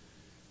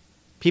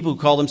 People who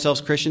call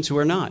themselves Christians who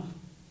are not.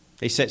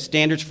 They set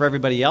standards for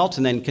everybody else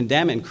and then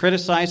condemn and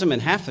criticize them,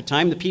 and half the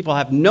time the people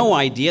have no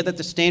idea that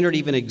the standard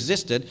even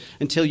existed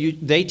until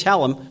they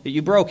tell them that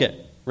you broke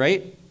it,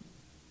 right?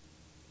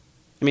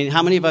 I mean,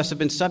 how many of us have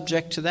been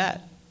subject to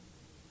that?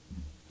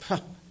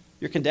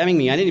 You're condemning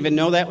me. I didn't even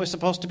know that was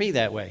supposed to be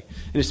that way.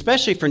 And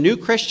especially for new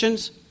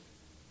Christians,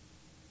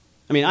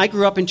 I mean, I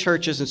grew up in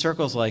churches and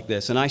circles like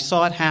this, and I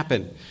saw it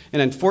happen.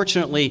 And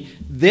unfortunately,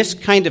 this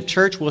kind of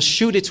church will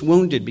shoot its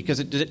wounded because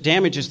it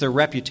damages their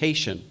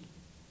reputation.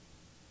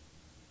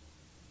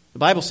 The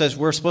Bible says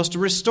we're supposed to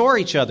restore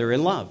each other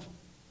in love.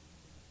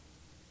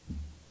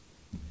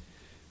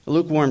 A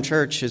lukewarm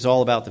church is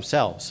all about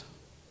themselves.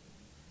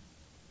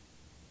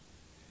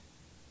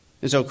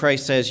 And so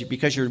Christ says,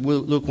 because you're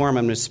lukewarm,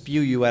 I'm going to spew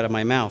you out of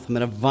my mouth. I'm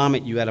going to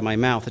vomit you out of my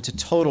mouth. It's a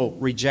total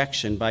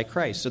rejection by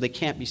Christ, so they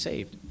can't be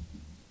saved.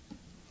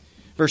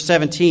 Verse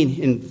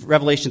 17 in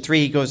Revelation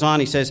 3, he goes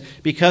on, he says,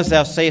 because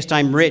thou sayest,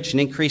 I'm rich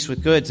and increase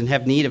with goods and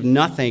have need of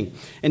nothing,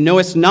 and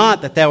knowest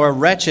not that thou art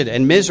wretched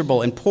and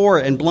miserable and poor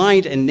and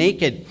blind and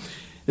naked.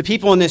 The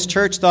people in this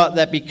church thought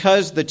that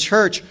because the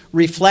church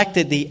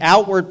reflected the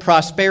outward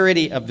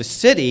prosperity of the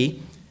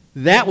city,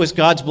 that was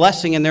God's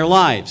blessing in their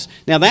lives.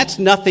 Now, that's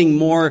nothing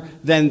more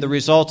than the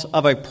result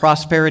of a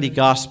prosperity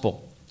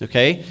gospel,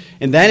 okay?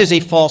 And that is a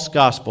false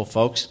gospel,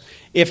 folks.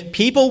 If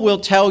people will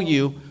tell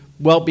you,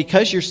 well,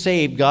 because you're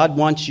saved, God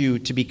wants you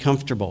to be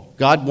comfortable.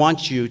 God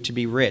wants you to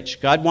be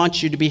rich. God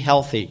wants you to be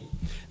healthy.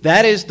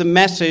 That is the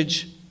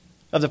message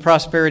of the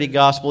prosperity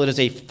gospel. It is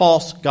a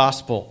false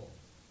gospel.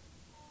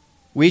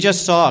 We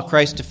just saw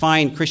Christ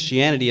define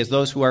Christianity as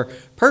those who are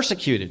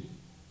persecuted,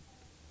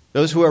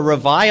 those who are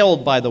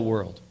reviled by the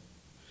world.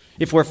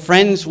 If we're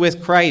friends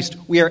with Christ,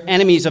 we are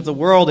enemies of the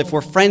world. If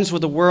we're friends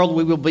with the world,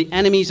 we will be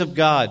enemies of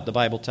God, the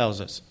Bible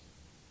tells us.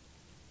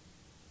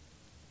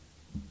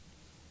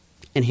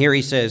 And here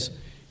he says,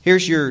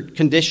 here's your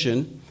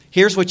condition.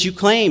 Here's what you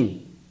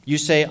claim. You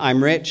say,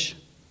 I'm rich,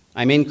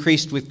 I'm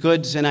increased with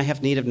goods, and I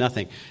have need of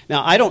nothing.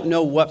 Now, I don't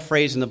know what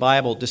phrase in the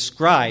Bible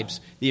describes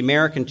the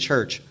American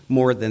church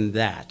more than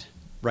that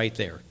right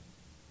there.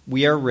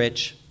 We are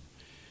rich,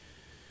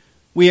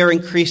 we are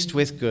increased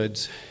with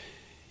goods,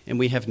 and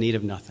we have need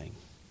of nothing.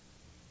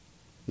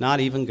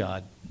 Not even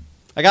God.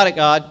 I got it,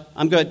 God.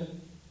 I'm good.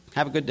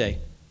 Have a good day.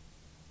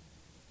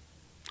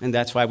 And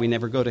that's why we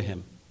never go to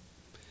him.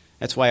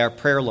 That's why our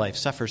prayer life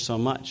suffers so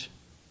much.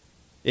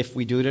 if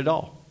we do it at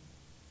all.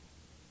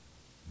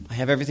 I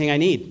have everything I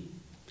need.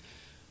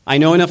 I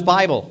know enough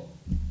Bible.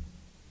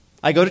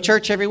 I go to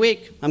church every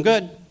week. I'm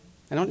good.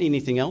 I don't need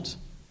anything else.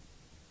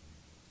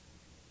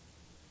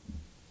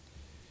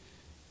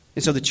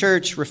 And so the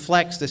church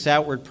reflects this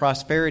outward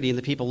prosperity, and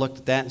the people looked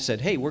at that and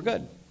said, hey, we're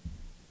good.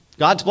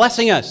 God's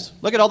blessing us.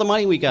 Look at all the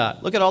money we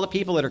got. Look at all the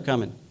people that are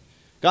coming.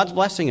 God's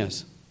blessing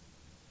us.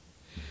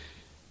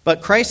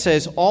 But Christ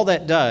says all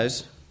that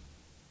does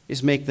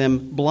is make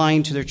them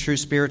blind to their true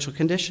spiritual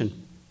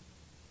condition.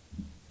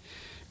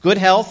 Good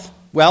health,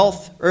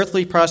 wealth,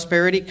 earthly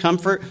prosperity,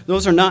 comfort,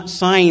 those are not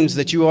signs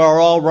that you are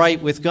all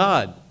right with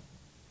God.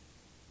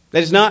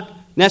 That is not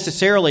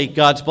necessarily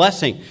God's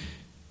blessing.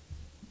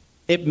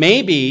 It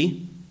may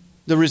be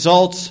the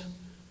results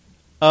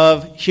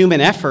of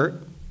human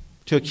effort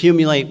to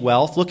accumulate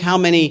wealth. Look how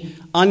many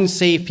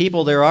unsaved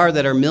people there are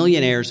that are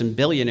millionaires and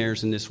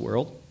billionaires in this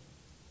world.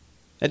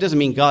 That doesn't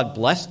mean God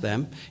blessed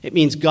them. It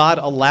means God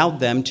allowed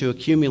them to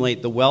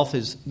accumulate the wealth,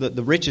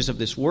 the riches of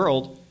this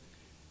world,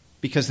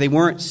 because they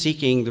weren't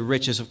seeking the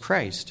riches of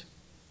Christ.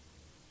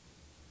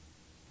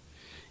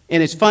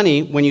 And it's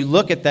funny, when you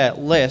look at that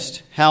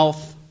list,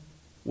 health,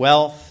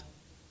 wealth,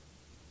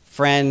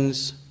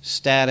 friends,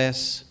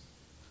 status,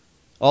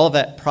 all of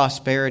that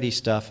prosperity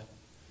stuff,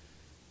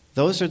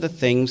 those are the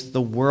things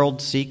the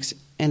world seeks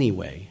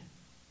anyway.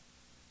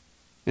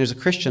 And as a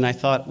Christian, I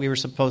thought we were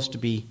supposed to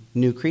be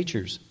new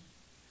creatures,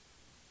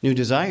 new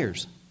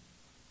desires,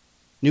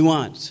 new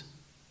wants,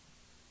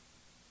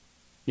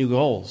 new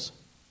goals.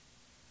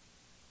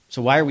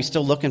 So why are we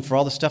still looking for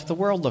all the stuff the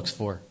world looks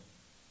for?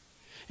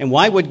 And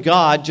why would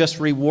God just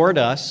reward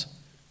us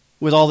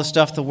with all the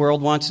stuff the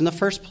world wants in the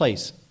first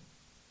place?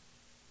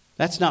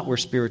 That's not where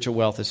spiritual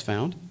wealth is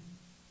found.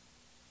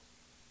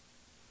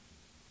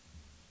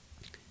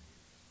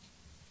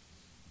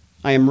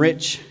 I am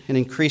rich and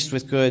increased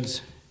with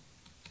goods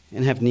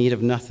and have need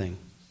of nothing.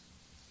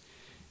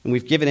 And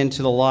we've given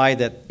into the lie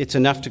that it's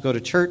enough to go to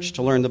church,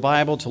 to learn the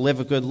Bible, to live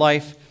a good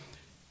life,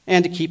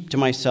 and to keep to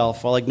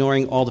myself, while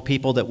ignoring all the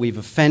people that we've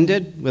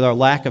offended with our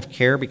lack of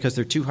care because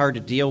they're too hard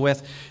to deal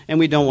with, and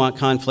we don't want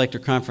conflict or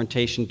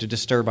confrontation to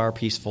disturb our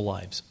peaceful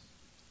lives.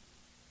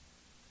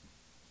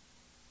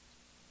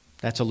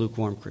 That's a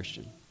lukewarm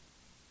Christian.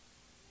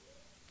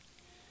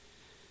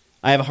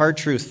 I have a hard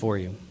truth for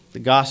you. The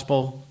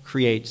gospel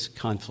creates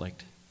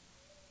conflict.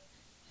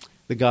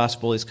 The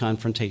gospel is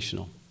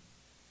confrontational.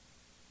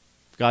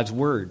 God's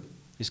word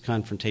is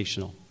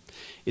confrontational.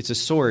 It's a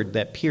sword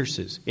that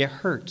pierces. It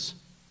hurts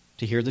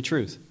to hear the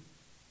truth.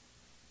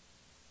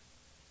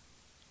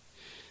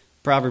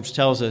 Proverbs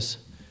tells us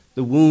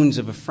the wounds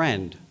of a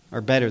friend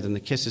are better than the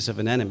kisses of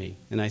an enemy.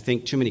 And I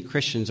think too many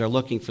Christians are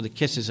looking for the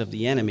kisses of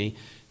the enemy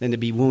than to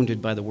be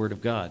wounded by the word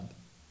of God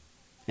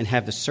and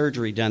have the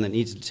surgery done that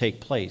needs to take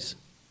place.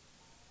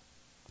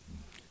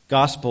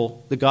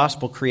 The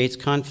gospel creates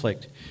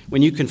conflict.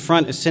 When you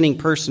confront a sinning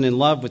person in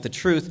love with the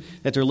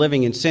truth that they're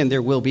living in sin,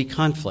 there will be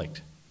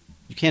conflict.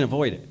 You can't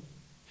avoid it.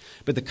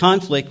 But the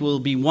conflict will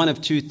be one of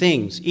two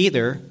things.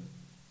 Either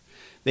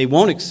they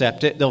won't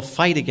accept it, they'll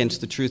fight against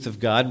the truth of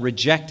God,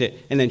 reject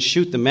it, and then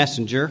shoot the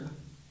messenger,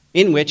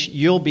 in which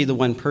you'll be the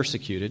one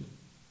persecuted.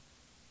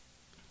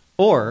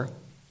 Or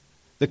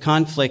the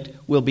conflict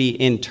will be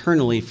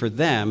internally for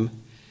them,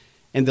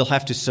 and they'll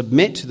have to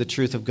submit to the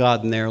truth of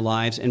God in their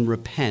lives and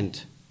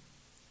repent.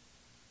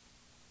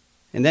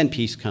 And then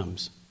peace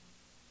comes.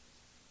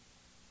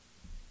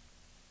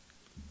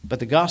 But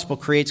the gospel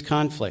creates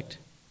conflict.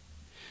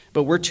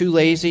 But we're too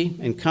lazy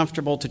and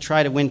comfortable to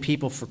try to win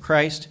people for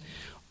Christ.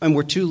 And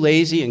we're too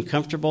lazy and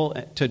comfortable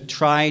to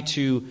try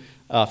to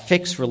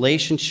fix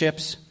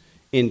relationships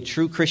in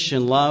true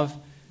Christian love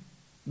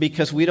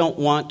because we don't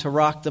want to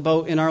rock the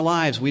boat in our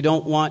lives. We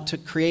don't want to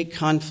create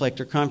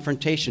conflict or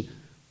confrontation.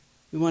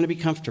 We want to be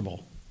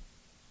comfortable.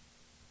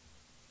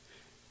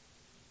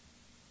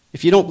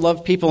 If you don't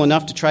love people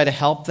enough to try to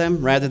help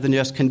them rather than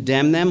just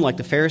condemn them like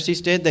the Pharisees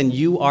did, then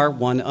you are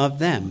one of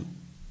them.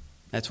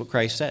 That's what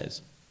Christ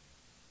says.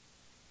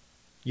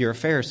 You're a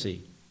Pharisee.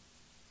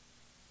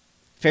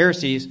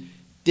 Pharisees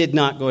did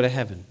not go to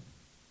heaven.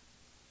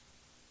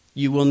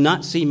 You will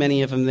not see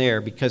many of them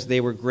there because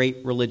they were great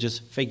religious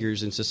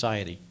figures in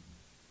society.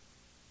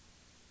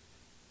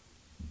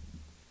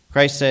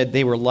 Christ said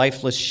they were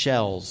lifeless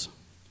shells.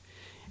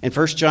 And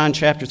 1 John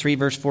chapter 3,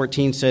 verse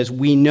 14 says,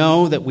 "We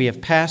know that we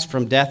have passed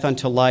from death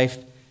unto life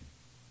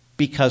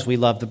because we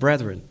love the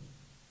brethren."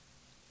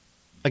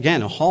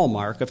 Again, a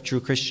hallmark of true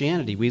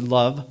Christianity. We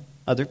love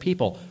other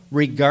people,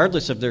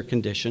 regardless of their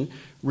condition,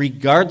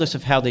 regardless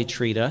of how they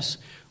treat us.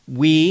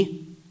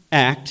 We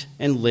act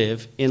and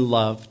live in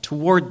love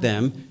toward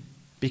them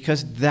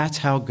because that's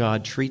how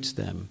God treats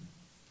them.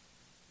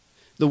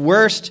 The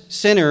worst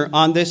sinner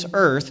on this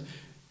earth,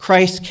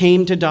 Christ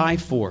came to die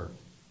for.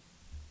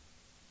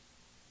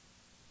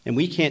 And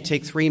we can't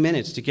take 3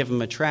 minutes to give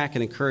them a tract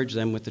and encourage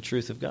them with the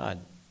truth of God.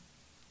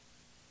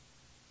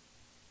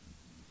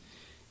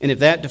 And if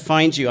that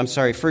defines you,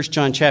 1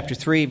 John chapter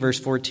 3, verse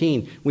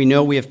 14, we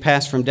know we have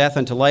passed from death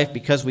unto life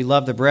because we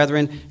love the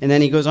brethren. And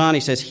then he goes on, he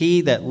says,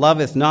 he that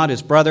loveth not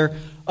his brother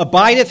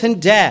abideth in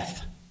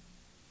death.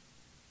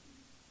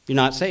 You're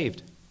not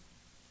saved.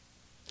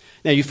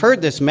 Now, you've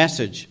heard this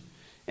message,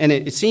 and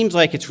it seems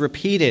like it's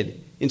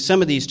repeated in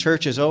some of these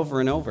churches over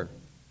and over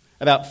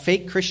about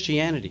fake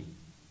Christianity.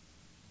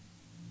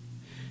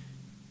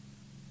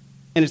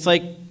 And it's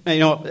like,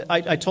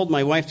 I told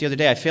my wife the other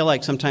day, I feel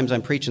like sometimes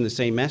I'm preaching the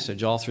same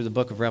message all through the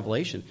book of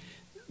Revelation.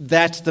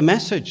 That's the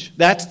message.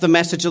 That's the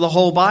message of the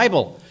whole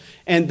Bible.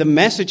 And the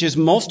message is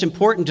most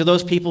important to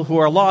those people who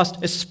are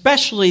lost,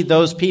 especially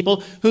those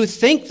people who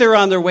think they're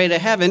on their way to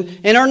heaven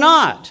and are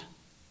not.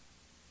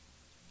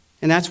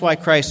 And that's why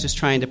Christ is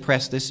trying to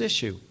press this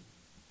issue.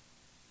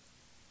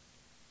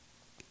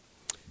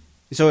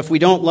 So if we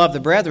don't love the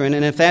brethren,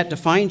 and if that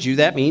defines you,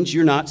 that means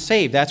you're not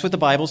saved. That's what the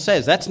Bible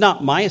says. That's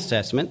not my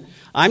assessment.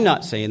 I'm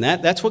not saying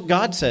that. That's what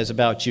God says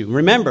about you.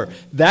 Remember,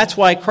 that's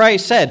why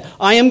Christ said,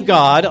 I am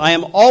God, I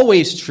am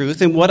always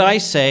truth, and what I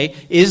say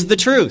is the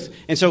truth.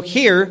 And so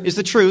here is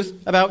the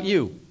truth about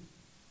you.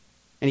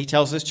 And he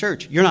tells this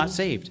church, you're not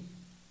saved.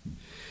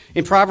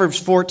 In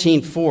Proverbs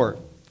 14:4,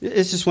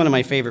 this is one of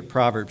my favorite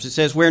proverbs. It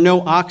says, where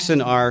no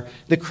oxen are,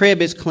 the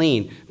crib is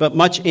clean, but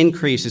much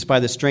increase is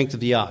by the strength of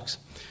the ox.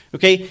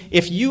 Okay,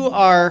 if you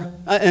are,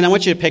 and I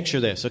want you to picture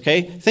this,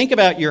 okay? Think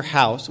about your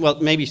house. Well,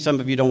 maybe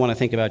some of you don't want to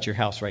think about your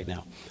house right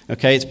now,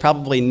 okay? It's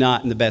probably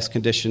not in the best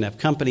condition of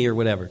company or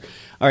whatever.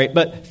 All right,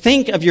 but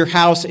think of your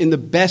house in the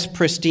best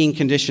pristine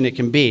condition it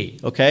can be,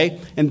 okay?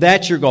 And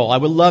that's your goal. I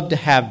would love to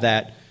have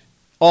that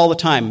all the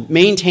time.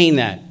 Maintain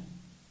that.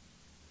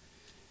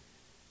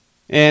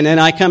 And then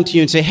I come to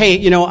you and say,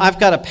 hey, I've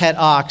got a pet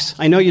ox.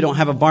 I know you don't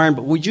have a barn,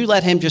 but would you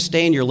let him just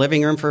stay in your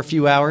living room for a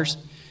few hours?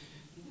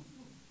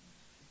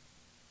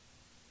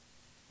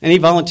 Any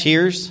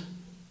volunteers?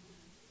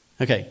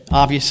 Okay,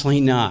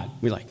 obviously not.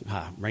 We're like,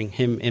 bring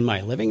him in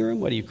my living room?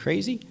 What, are you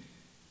crazy?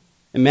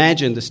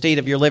 Imagine the state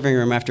of your living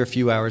room after a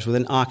few hours with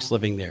an ox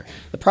living there.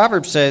 The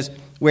proverb says,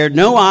 where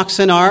no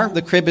oxen are,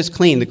 the crib is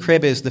clean. The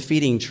crib is the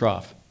feeding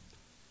trough.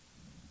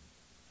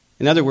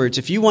 In other words,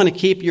 if you want to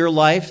keep your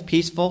life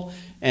peaceful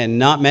and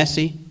not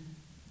messy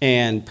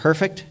and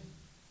perfect,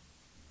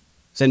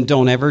 then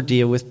don't ever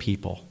deal with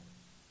people.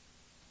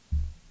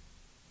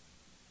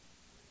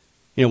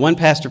 One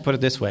pastor put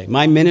it this way,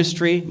 my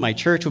ministry, my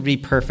church would be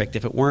perfect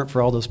if it weren't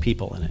for all those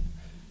people in it.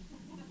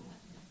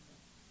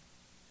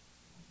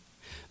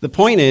 The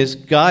point is,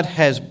 God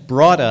has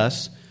brought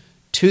us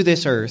to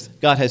this earth.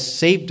 God has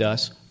saved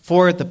us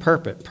for the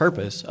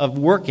purpose of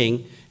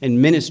working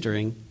and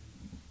ministering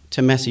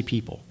to messy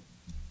people.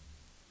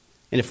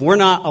 And if we're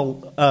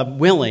not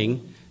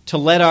willing to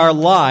let our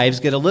lives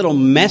get a little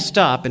messed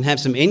up and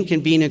have some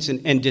inconvenience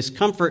and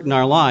discomfort in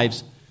our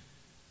lives,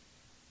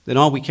 then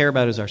all we care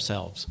about is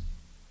ourselves.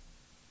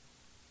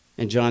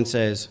 And John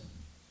says,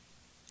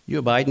 you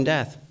abide in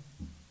death.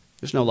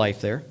 There's no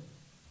life there.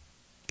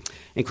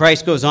 And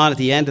Christ goes on at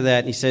the end of that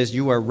and he says,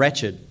 you are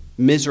wretched,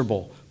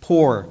 miserable,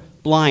 poor,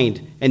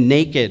 blind, and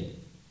naked.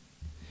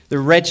 They're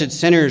wretched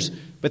sinners,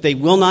 but they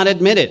will not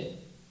admit it.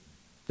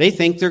 They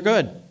think they're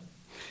good.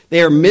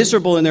 They are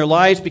miserable in their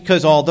lives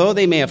because although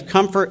they may have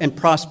comfort and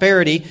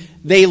prosperity,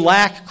 they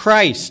lack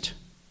Christ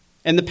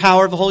and the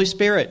power of the Holy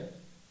Spirit.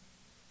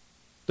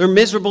 They're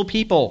miserable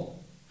people.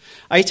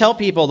 I tell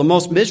people the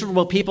most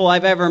miserable people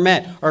I've ever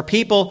met are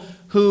people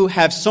who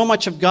have so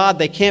much of God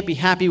they can't be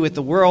happy with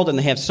the world, and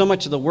they have so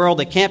much of the world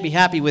they can't be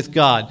happy with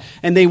God.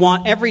 And they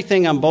want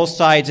everything on both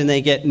sides, and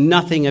they get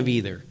nothing of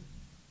either.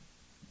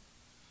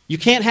 You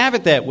can't have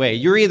it that way.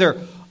 You're either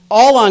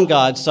all on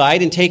God's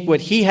side and take what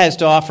he has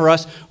to offer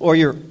us, or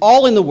you're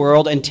all in the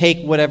world and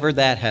take whatever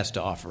that has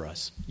to offer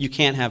us. You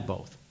can't have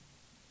both.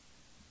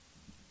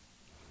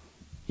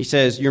 He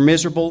says, you're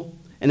miserable,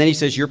 and then he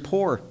says, you're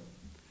poor.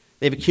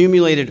 They've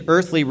accumulated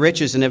earthly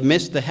riches and have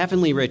missed the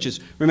heavenly riches.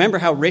 Remember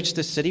how rich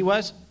this city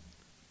was?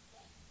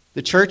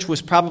 The church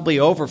was probably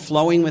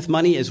overflowing with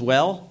money as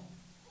well.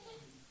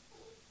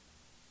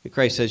 And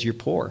Christ says, you're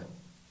poor.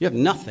 You have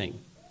nothing.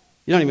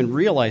 You don't even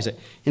realize it.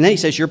 And then he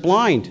says, you're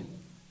blind.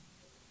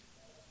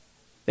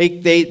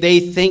 They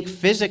think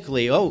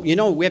physically,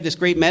 we have this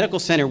great medical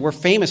center. We're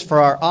famous for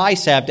our eye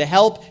salve to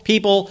help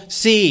people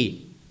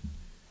see.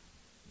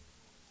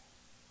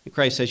 And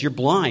Christ says, you're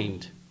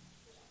blind.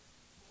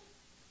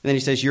 And then he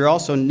says, you're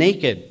also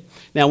naked.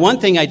 Now, one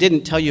thing I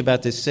didn't tell you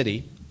about this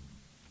city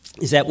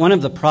is that one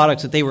of the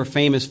products that they were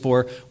famous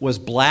for was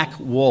black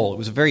wool. It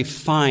was a very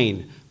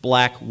fine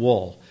black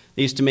wool.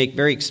 They used to make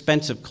very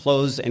expensive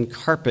clothes and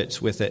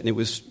carpets with it, and it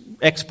was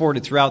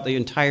exported throughout the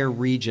entire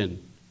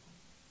region.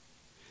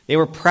 They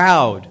were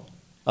proud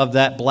of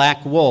that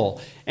black wool,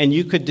 and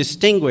you could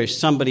distinguish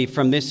somebody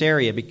from this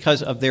area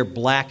because of their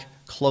black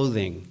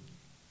clothing.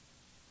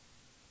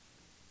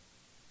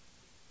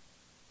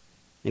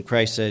 And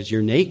Christ says,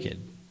 you're naked.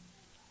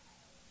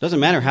 Doesn't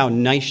matter how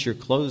nice your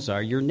clothes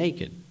are, you're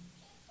naked.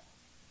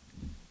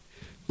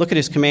 Look at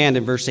his command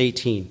in verse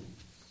 18.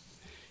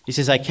 He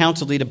says, I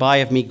counsel thee to buy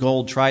of me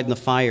gold tried in the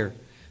fire,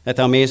 that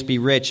thou mayest be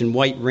rich, and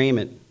white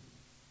raiment,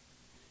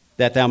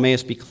 that thou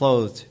mayest be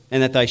clothed,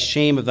 and that thy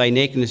shame of thy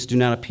nakedness do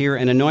not appear,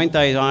 and anoint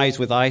thy eyes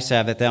with eye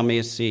salve that thou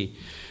mayest see.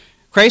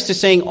 Christ is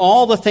saying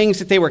all the things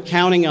that they were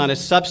counting on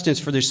as substance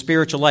for their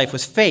spiritual life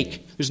was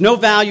fake. There's no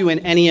value in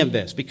any of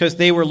this because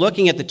they were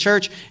looking at the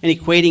church and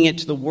equating it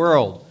to the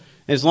world.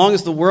 And as long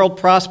as the world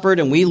prospered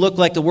and we look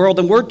like the world,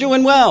 then we're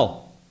doing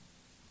well.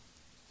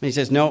 And he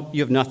says, no,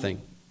 you have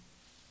nothing.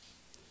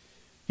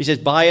 He says,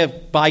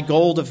 buy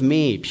gold of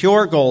me,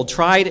 pure gold,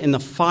 tried in the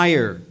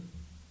fire.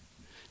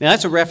 Now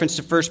that's a reference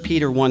to 1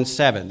 Peter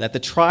 1:7, that the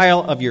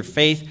trial of your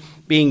faith,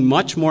 being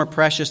much more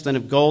precious than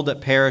of gold that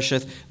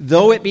perisheth,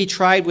 though it be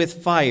tried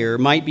with fire,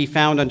 might be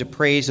found unto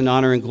praise and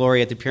honor and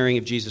glory at the appearing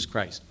of Jesus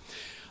Christ.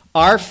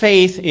 Our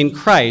faith in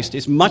Christ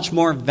is much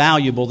more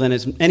valuable than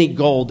any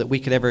gold that we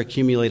could ever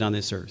accumulate on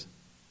this earth.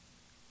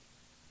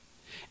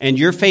 And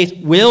your faith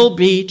will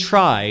be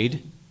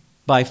tried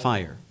by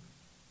fire.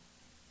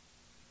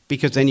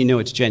 Because then you know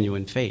it's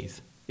genuine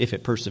faith, if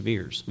it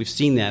perseveres. We've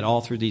seen that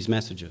all through these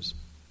messages.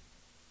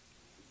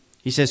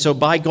 He says, so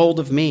buy gold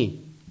of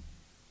me.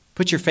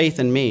 Put your faith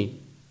in me.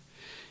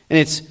 And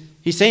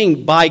he's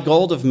saying, buy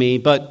gold of me,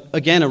 but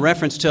again, a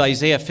reference to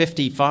Isaiah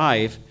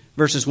 55,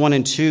 verses 1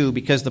 and 2,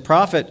 because the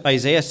prophet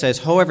Isaiah says,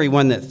 Ho,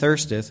 everyone that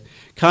thirsteth,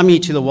 come ye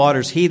to the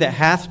waters. He that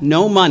hath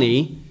no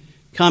money,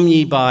 come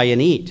ye buy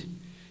and eat.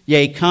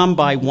 Yea, come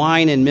buy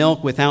wine and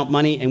milk without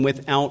money and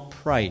without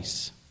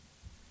price.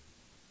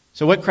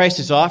 So what Christ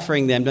is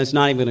offering them is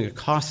not even going to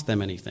cost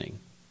them anything,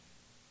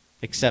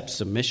 except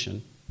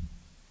submission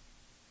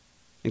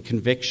and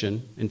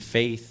conviction and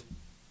faith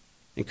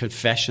and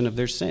confession of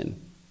their sin.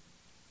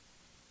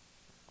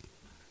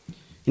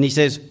 And he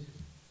says,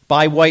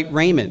 buy white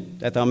raiment,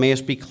 that thou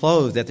mayest be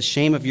clothed, that the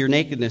shame of your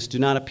nakedness do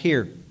not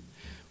appear.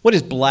 What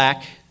is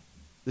black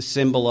the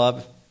symbol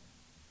of?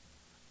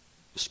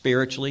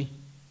 Spiritually,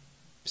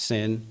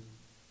 sin.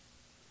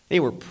 They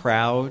were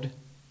proud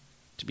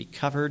to be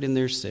covered in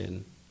their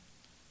sin.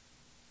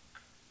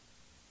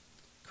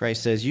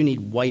 Christ says, you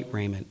need white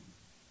raiment.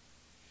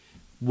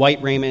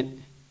 White raiment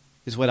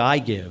is what I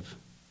give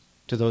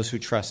to those who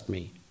trust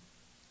me.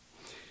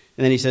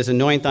 And then he says,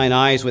 anoint thine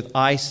eyes with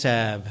eye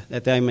salve,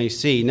 that thou may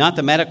see. Not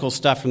the medical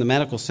stuff from the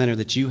medical center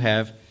that you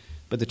have,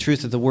 but the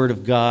truth of the Word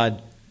of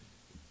God.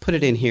 Put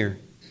it in here.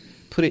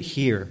 Put it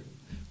here.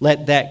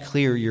 Let that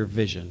clear your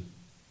vision.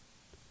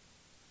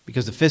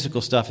 Because the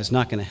physical stuff is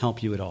not going to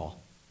help you at all.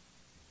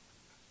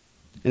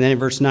 And then in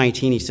verse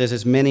 19 he says,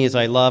 as many as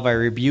I love, I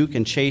rebuke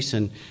and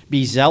chasten.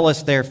 Be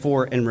zealous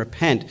therefore and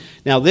repent.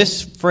 Now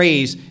this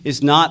phrase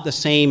is not the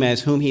same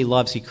as whom he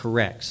loves he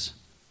corrects.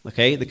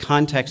 Okay? The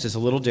context is a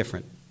little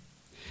different.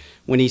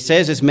 When he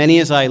says, as many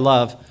as I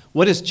love,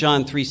 what does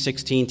John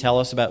 3:16 tell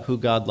us about who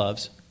God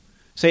loves?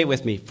 Say it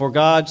with me. For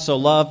God so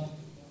loved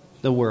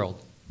the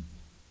world.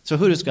 So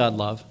who does God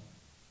love?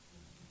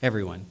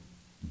 Everyone.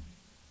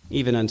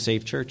 Even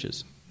unsaved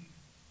churches.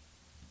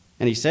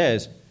 And he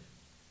says,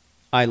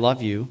 I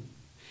love you,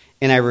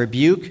 and I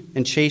rebuke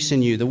and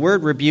chasten you. The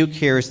word rebuke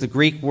here is the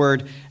Greek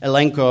word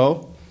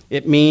elenko.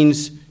 It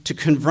means to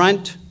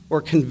confront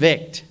or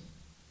convict.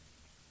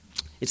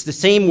 It's the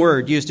same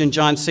word used in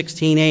John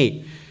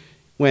 16:8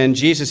 when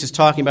Jesus is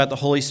talking about the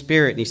Holy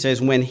Spirit. And he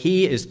says, when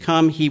he is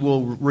come, he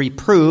will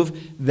reprove.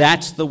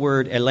 That's the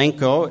word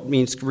elenko. It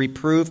means to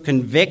reprove,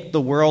 convict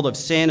the world of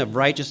sin, of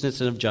righteousness,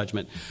 and of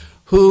judgment.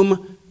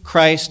 Whom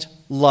Christ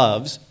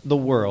loves, the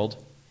world,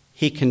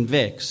 he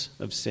convicts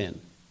of sin.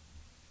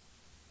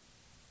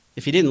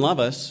 If he didn't love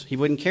us, he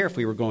wouldn't care if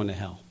we were going to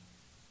hell.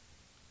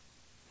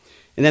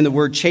 And then the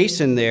word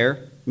chasten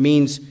there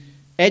means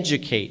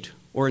educate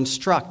or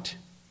instruct.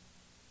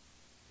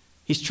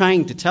 He's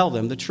trying to tell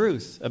them the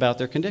truth about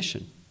their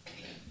condition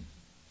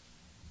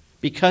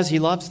because he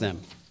loves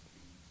them.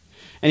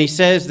 And he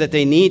says that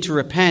they need to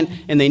repent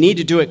and they need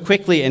to do it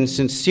quickly and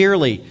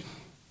sincerely.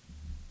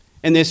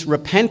 And this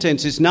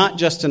repentance is not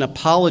just an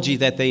apology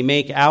that they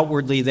make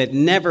outwardly that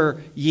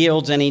never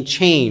yields any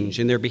change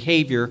in their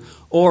behavior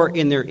or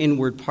in their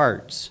inward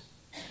parts.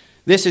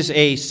 This is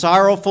a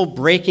sorrowful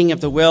breaking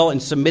of the will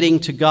and submitting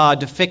to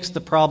God to fix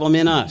the problem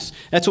in us.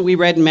 That's what we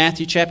read in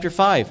Matthew chapter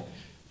 5.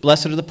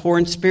 Blessed are the poor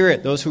in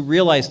spirit, those who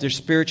realize they're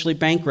spiritually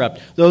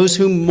bankrupt, those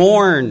who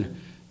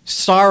mourn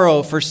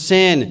sorrow for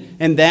sin,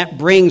 and that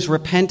brings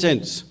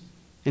repentance.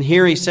 And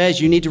here he says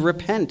you need to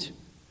repent.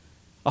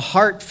 A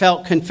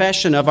heartfelt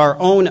confession of our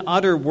own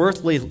utter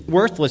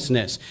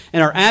worthlessness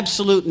and our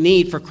absolute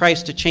need for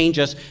Christ to change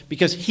us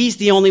because he's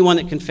the only one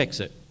that can fix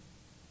it.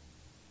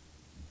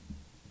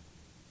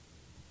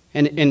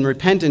 And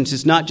repentance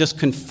is not just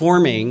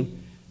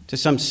conforming to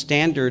some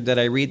standard that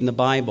I read in the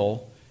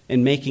Bible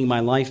and making my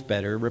life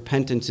better.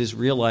 Repentance is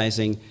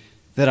realizing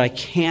that I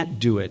can't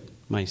do it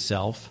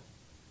myself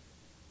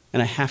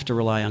and I have to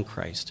rely on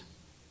Christ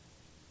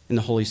and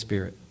the Holy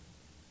Spirit.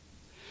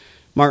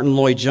 Martin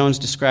Lloyd-Jones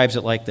describes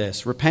it like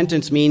this.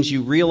 Repentance means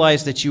you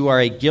realize that you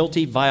are a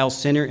guilty, vile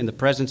sinner in the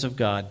presence of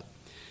God,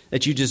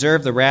 that you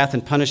deserve the wrath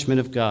and punishment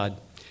of God,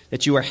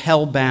 that you are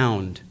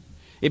hell-bound,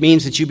 It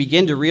means that you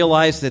begin to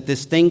realize that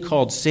this thing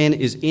called sin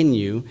is in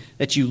you,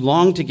 that you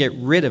long to get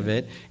rid of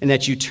it, and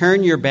that you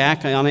turn your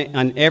back on it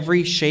on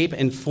every shape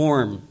and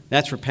form.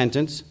 That's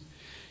repentance.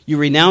 You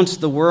renounce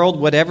the world,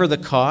 whatever the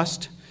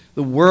cost,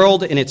 the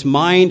world in its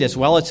mind as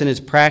well as in its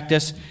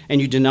practice,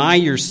 and you deny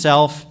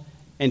yourself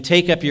and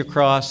take up your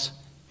cross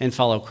and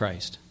follow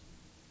Christ.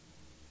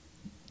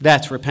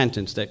 That's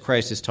repentance that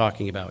Christ is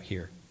talking about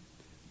here.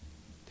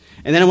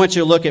 And then I want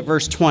you to look at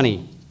verse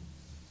 20.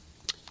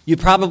 You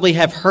probably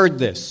have heard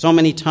this so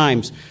many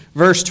times.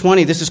 Verse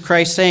 20, this is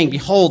Christ saying,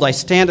 "Behold, I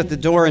stand at the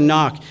door and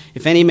knock.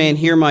 If any man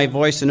hear my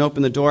voice and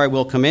open the door, I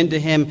will come into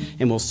him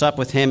and will sup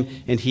with him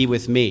and he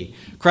with me."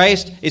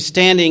 Christ is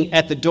standing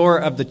at the door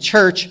of the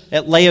church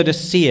at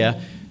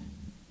Laodicea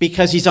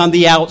because he's on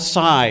the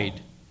outside.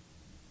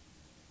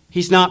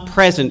 He's not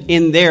present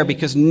in there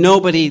because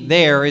nobody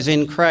there is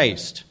in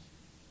Christ.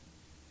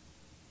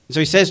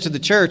 So he says to the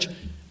church,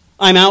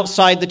 I'm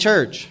outside the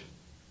church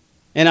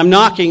and I'm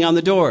knocking on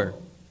the door.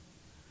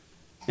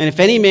 And if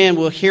any man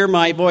will hear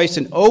my voice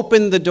and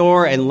open the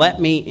door and let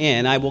me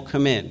in, I will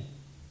come in.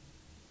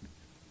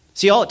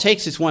 See, all it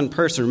takes is one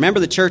person. Remember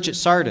the church at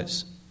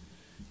Sardis,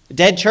 a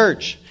dead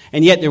church,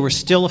 and yet there were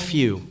still a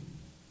few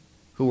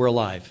who were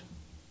alive,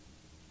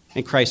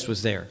 and Christ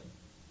was there.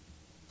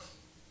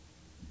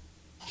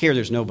 Here,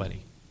 there's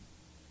nobody.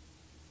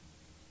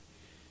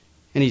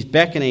 And he's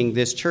beckoning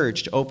this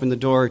church to open the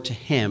door to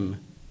him,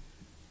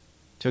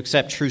 to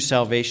accept true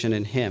salvation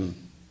in him.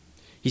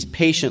 He's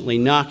patiently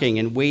knocking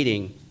and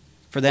waiting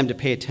for them to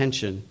pay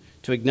attention,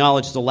 to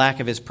acknowledge the lack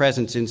of his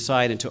presence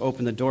inside and to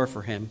open the door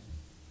for him.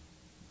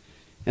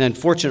 And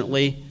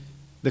unfortunately,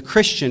 the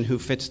Christian who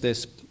fits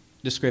this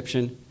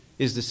description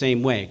is the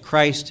same way.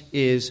 Christ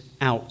is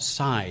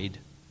outside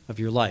of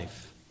your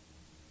life.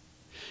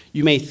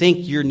 You may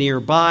think you're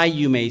nearby.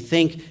 You may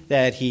think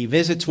that he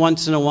visits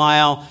once in a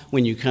while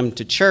when you come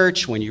to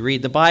church, when you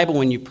read the Bible,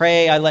 when you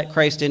pray. I let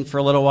Christ in for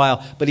a little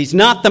while. But he's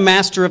not the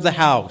master of the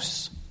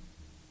house.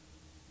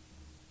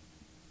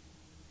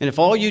 And if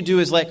all you do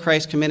is let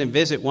Christ come in and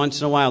visit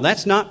once in a while,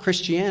 that's not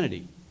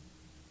Christianity.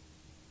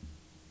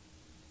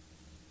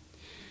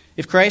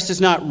 If Christ is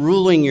not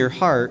ruling your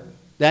heart,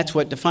 that's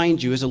what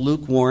defines you as a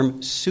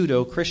lukewarm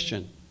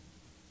pseudo-Christian.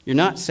 You're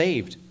not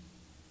saved.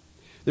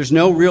 There's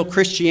no real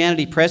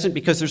Christianity present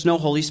because there's no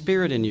Holy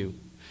Spirit in you.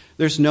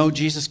 There's no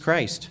Jesus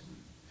Christ.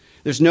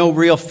 There's no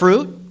real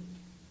fruit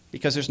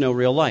because there's no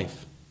real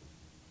life.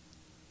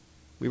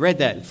 We read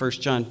that in 1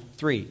 John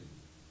 3.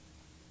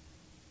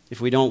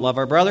 If we don't love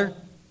our brother,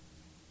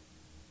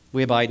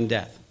 we abide in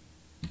death.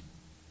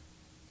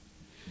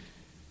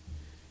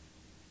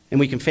 And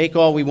we can fake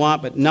all we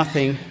want, but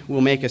nothing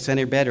will make us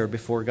any better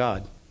before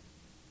God.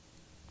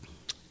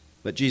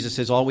 But Jesus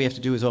says all we have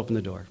to do is open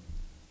the door.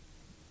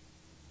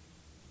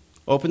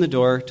 Open the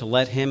door to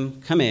let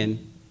him come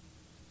in,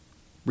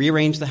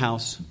 rearrange the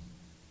house,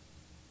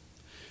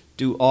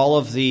 do all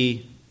of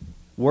the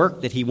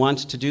work that he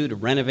wants to do to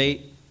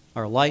renovate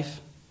our life,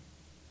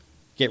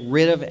 get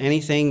rid of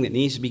anything that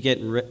needs to be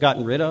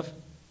gotten rid of,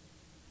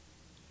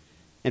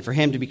 and for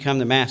him to become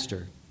the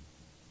master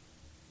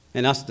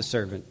and us the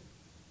servant.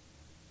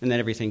 And then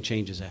everything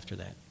changes after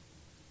that.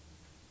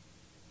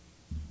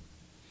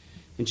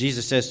 And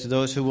Jesus says to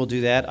those who will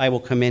do that, I will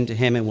come into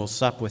him and will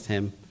sup with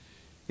him,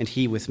 and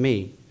he with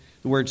me.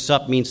 The word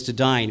sup means to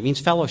dine. It means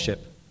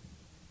fellowship.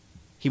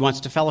 He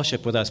wants to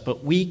fellowship with us,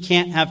 but we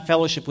can't have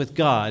fellowship with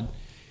God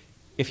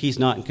if he's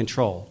not in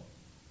control.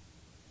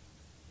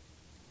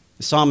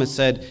 The psalmist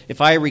said,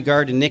 if I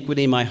regard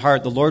iniquity in my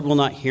heart, the Lord will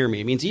not hear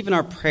me. It means even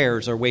our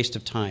prayers are a waste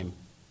of time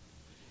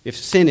if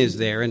sin is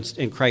there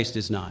and Christ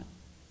is not.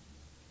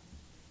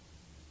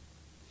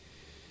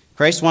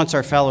 Christ wants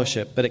our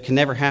fellowship, but it can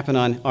never happen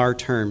on our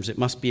terms. It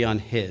must be on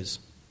his.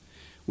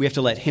 We have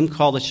to let him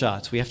call the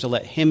shots. We have to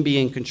let him be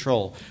in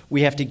control.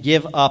 We have to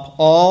give up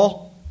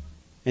all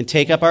and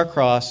take up our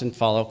cross and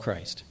follow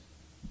Christ.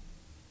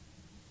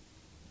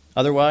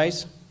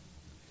 Otherwise,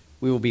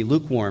 we will be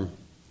lukewarm,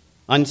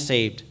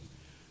 unsaved,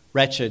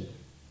 wretched,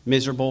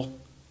 miserable,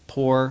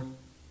 poor,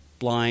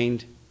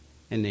 blind,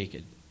 and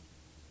naked.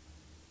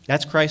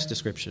 That's Christ's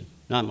description,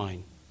 not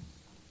mine.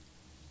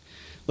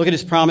 Look at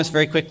his promise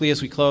very quickly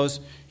as we close.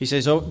 He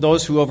says,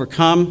 those who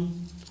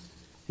overcome,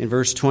 in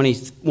verse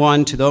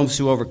 21, to those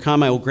who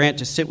overcome, I will grant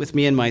to sit with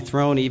me in my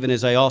throne, even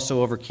as I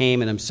also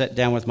overcame and am set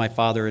down with my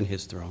Father in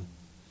his throne.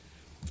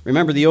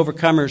 Remember, the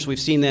overcomers, we've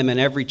seen them in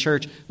every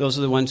church. Those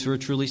are the ones who are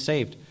truly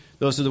saved.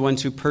 Those are the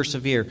ones who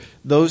persevere.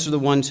 Those are the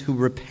ones who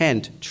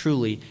repent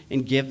truly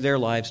and give their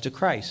lives to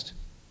Christ.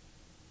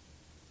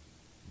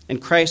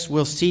 And Christ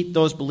will seat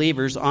those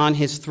believers on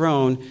his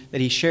throne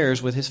that he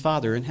shares with his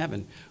Father in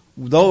heaven.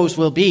 Those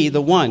will be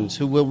the ones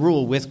who will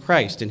rule with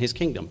Christ in his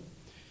kingdom.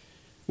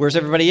 Whereas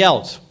everybody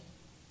else,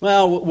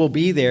 well, we'll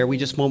be there, we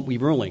just won't be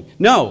ruling.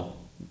 No.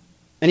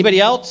 Anybody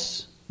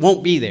else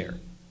won't be there.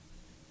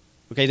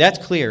 Okay, that's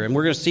clear, and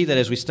we're going to see that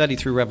as we study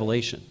through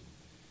Revelation.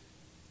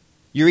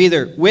 You're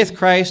either with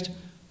Christ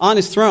on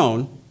his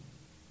throne,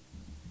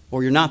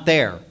 or you're not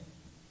there.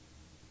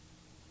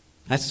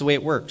 That's the way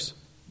it works.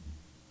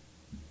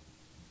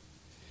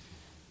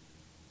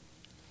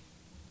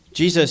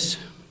 Jesus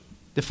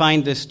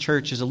defined this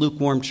church as a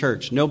lukewarm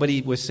church.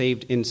 Nobody was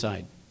saved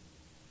inside.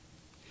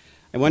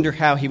 I wonder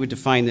how he would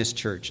define this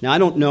church. Now, I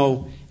don't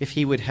know if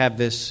he would have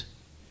this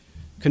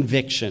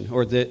conviction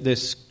or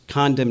this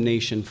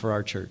condemnation for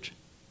our church.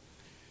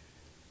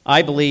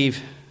 I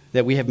believe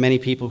that we have many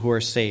people who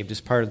are saved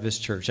as part of this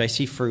church. I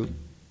see fruit.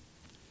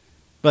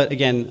 But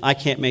again, I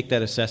can't make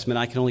that assessment.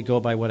 I can only go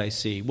by what I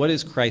see. What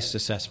is Christ's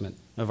assessment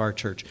of our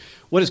church?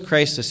 What is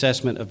Christ's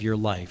assessment of your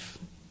life?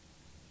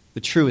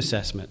 The true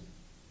assessment.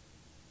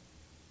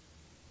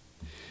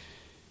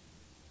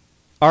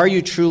 Are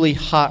you truly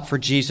hot for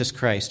Jesus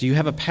Christ? Do you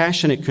have a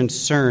passionate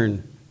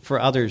concern for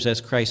others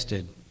as Christ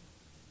did?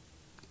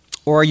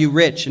 Or are you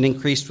rich and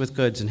increased with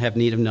goods and have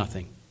need of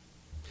nothing?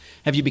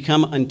 Have you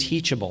become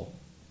unteachable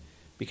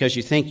because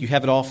you think you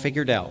have it all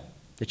figured out,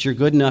 that you're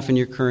good enough in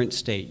your current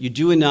state? You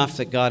do enough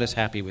that God is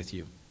happy with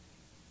you.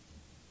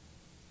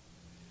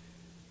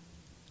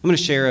 I'm going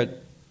to share a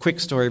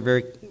quick story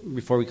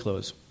before we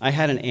close. I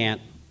had an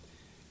aunt,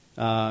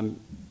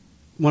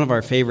 one of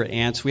our favorite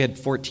aunts. We had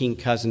 14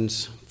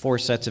 cousins, 4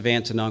 sets of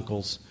aunts and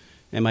uncles,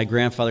 and my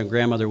grandfather and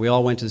grandmother. We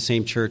all went to the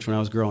same church when I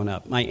was growing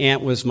up. My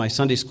aunt was my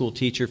Sunday school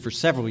teacher for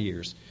several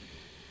years.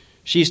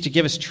 She used to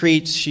give us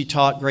treats. She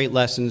taught great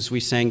lessons. We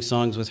sang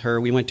songs with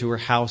her. We went to her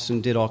house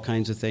and did all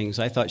kinds of things.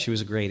 I thought she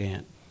was a great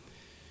aunt.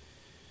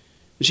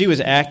 She was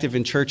active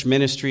in church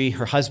ministry.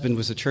 Her husband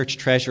was a church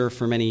treasurer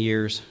for many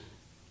years.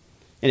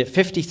 And at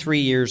 53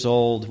 years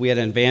old, we had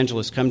an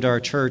evangelist come to our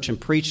church and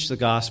preach the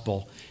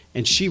gospel.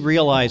 And she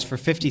realized for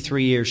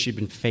 53 years she'd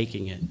been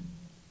faking it.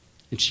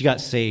 And she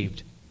got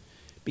saved,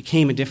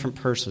 became a different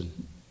person.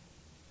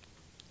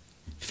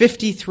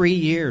 53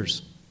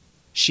 years,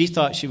 she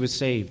thought she was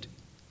saved.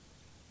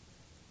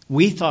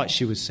 We thought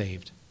she was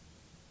saved.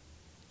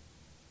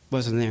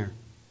 Wasn't there.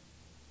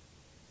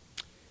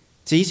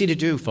 It's easy to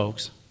do,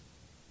 folks.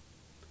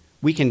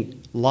 We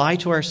can lie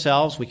to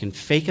ourselves. We can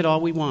fake it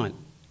all we want.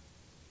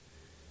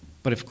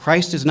 But if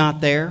Christ is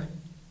not there,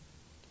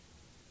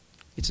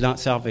 it's not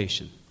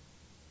salvation.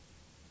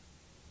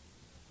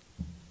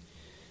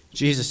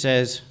 Jesus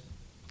says,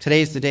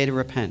 today is the day to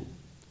repent.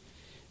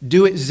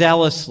 Do it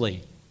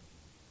zealously,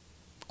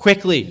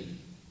 quickly,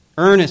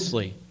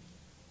 earnestly,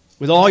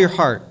 with all your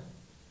heart.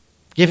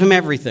 Give him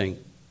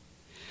everything.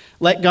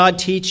 Let God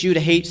teach you to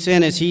hate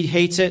sin as he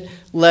hates it.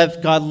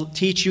 Let God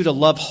teach you to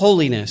love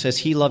holiness as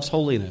he loves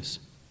holiness.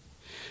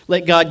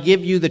 Let God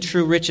give you the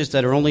true riches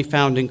that are only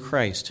found in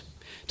Christ.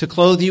 To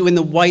clothe you in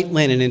the white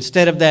linen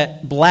instead of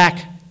that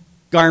black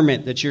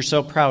garment that you're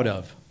so proud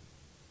of.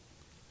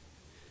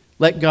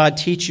 Let God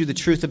teach you the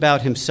truth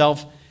about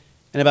himself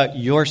and about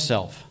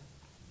yourself.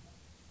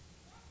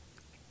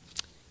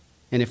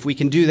 And if we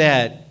can do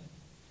that,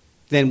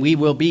 then we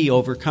will be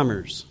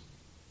overcomers.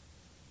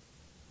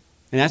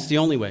 And that's the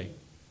only way.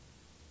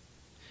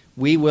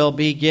 We will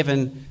be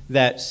given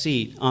that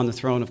seat on the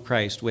throne of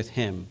Christ with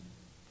him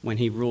when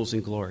he rules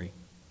in glory.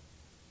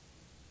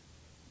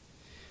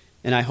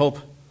 And I hope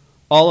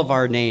all of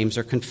our names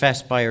are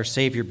confessed by our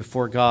Savior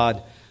before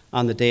God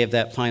on the day of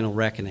that final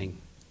reckoning.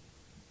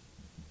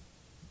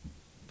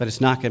 But it's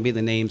not going to be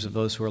the names of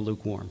those who are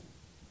lukewarm.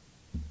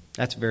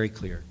 That's very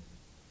clear.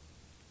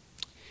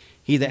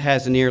 He that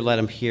has an ear, let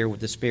him hear what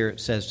the Spirit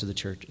says to the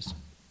churches.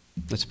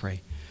 Let's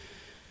pray.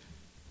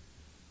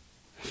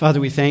 Father,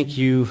 we thank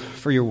you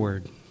for your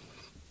word.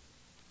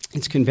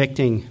 It's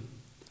convicting,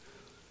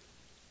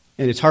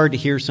 and it's hard to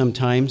hear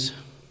sometimes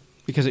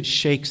because it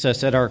shakes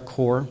us at our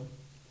core.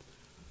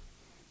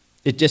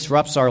 It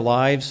disrupts our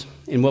lives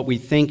in what we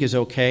think is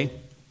okay.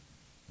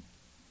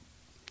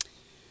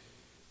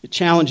 It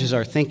challenges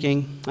our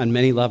thinking on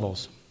many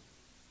levels.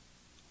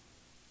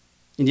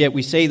 And yet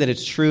we say that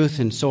it's truth,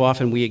 and so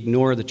often we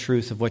ignore the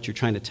truth of what you're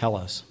trying to tell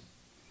us.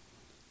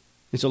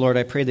 And so, Lord,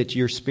 I pray that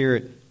your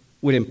Spirit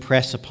would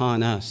impress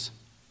upon us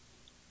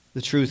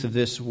the truth of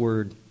this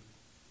word,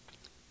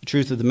 the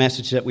truth of the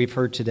message that we've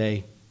heard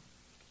today.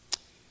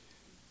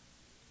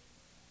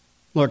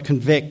 Lord,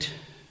 convict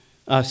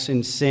us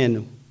in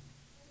sin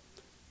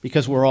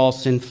because we're all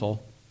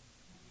sinful.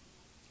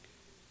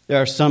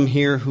 There are some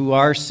here who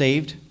are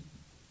saved.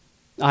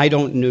 I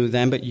don't know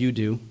them, but you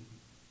do.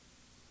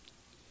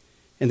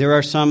 And there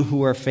are some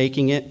who are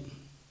faking it,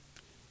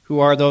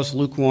 who are those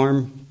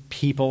lukewarm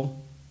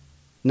people,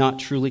 not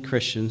truly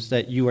Christians,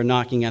 that you are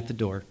knocking at the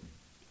door.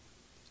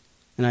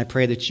 And I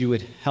pray that you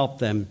would help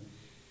them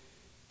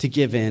to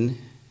give in,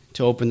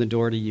 to open the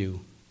door to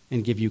you,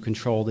 and give you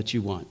control that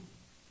you want.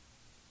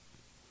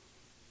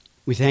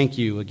 We thank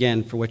you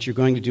again for what you're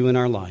going to do in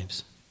our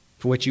lives,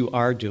 for what you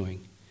are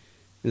doing,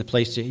 in the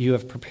place that you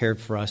have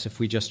prepared for us if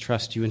we just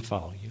trust you and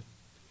follow you.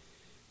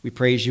 We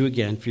praise you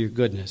again for your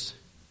goodness,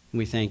 and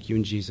we thank you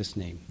in Jesus'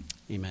 name.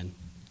 Amen.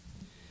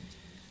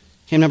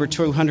 Hymn number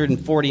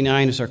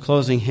 249 is our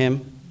closing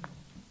hymn.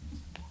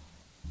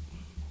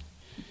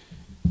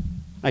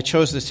 I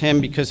chose this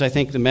hymn because I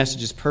think the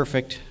message is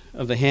perfect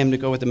of the hymn to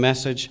go with the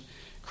message.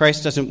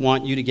 Christ doesn't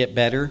want you to get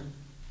better,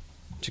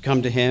 to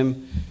come to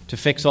him, to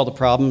fix all the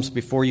problems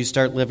before you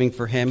start living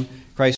for him.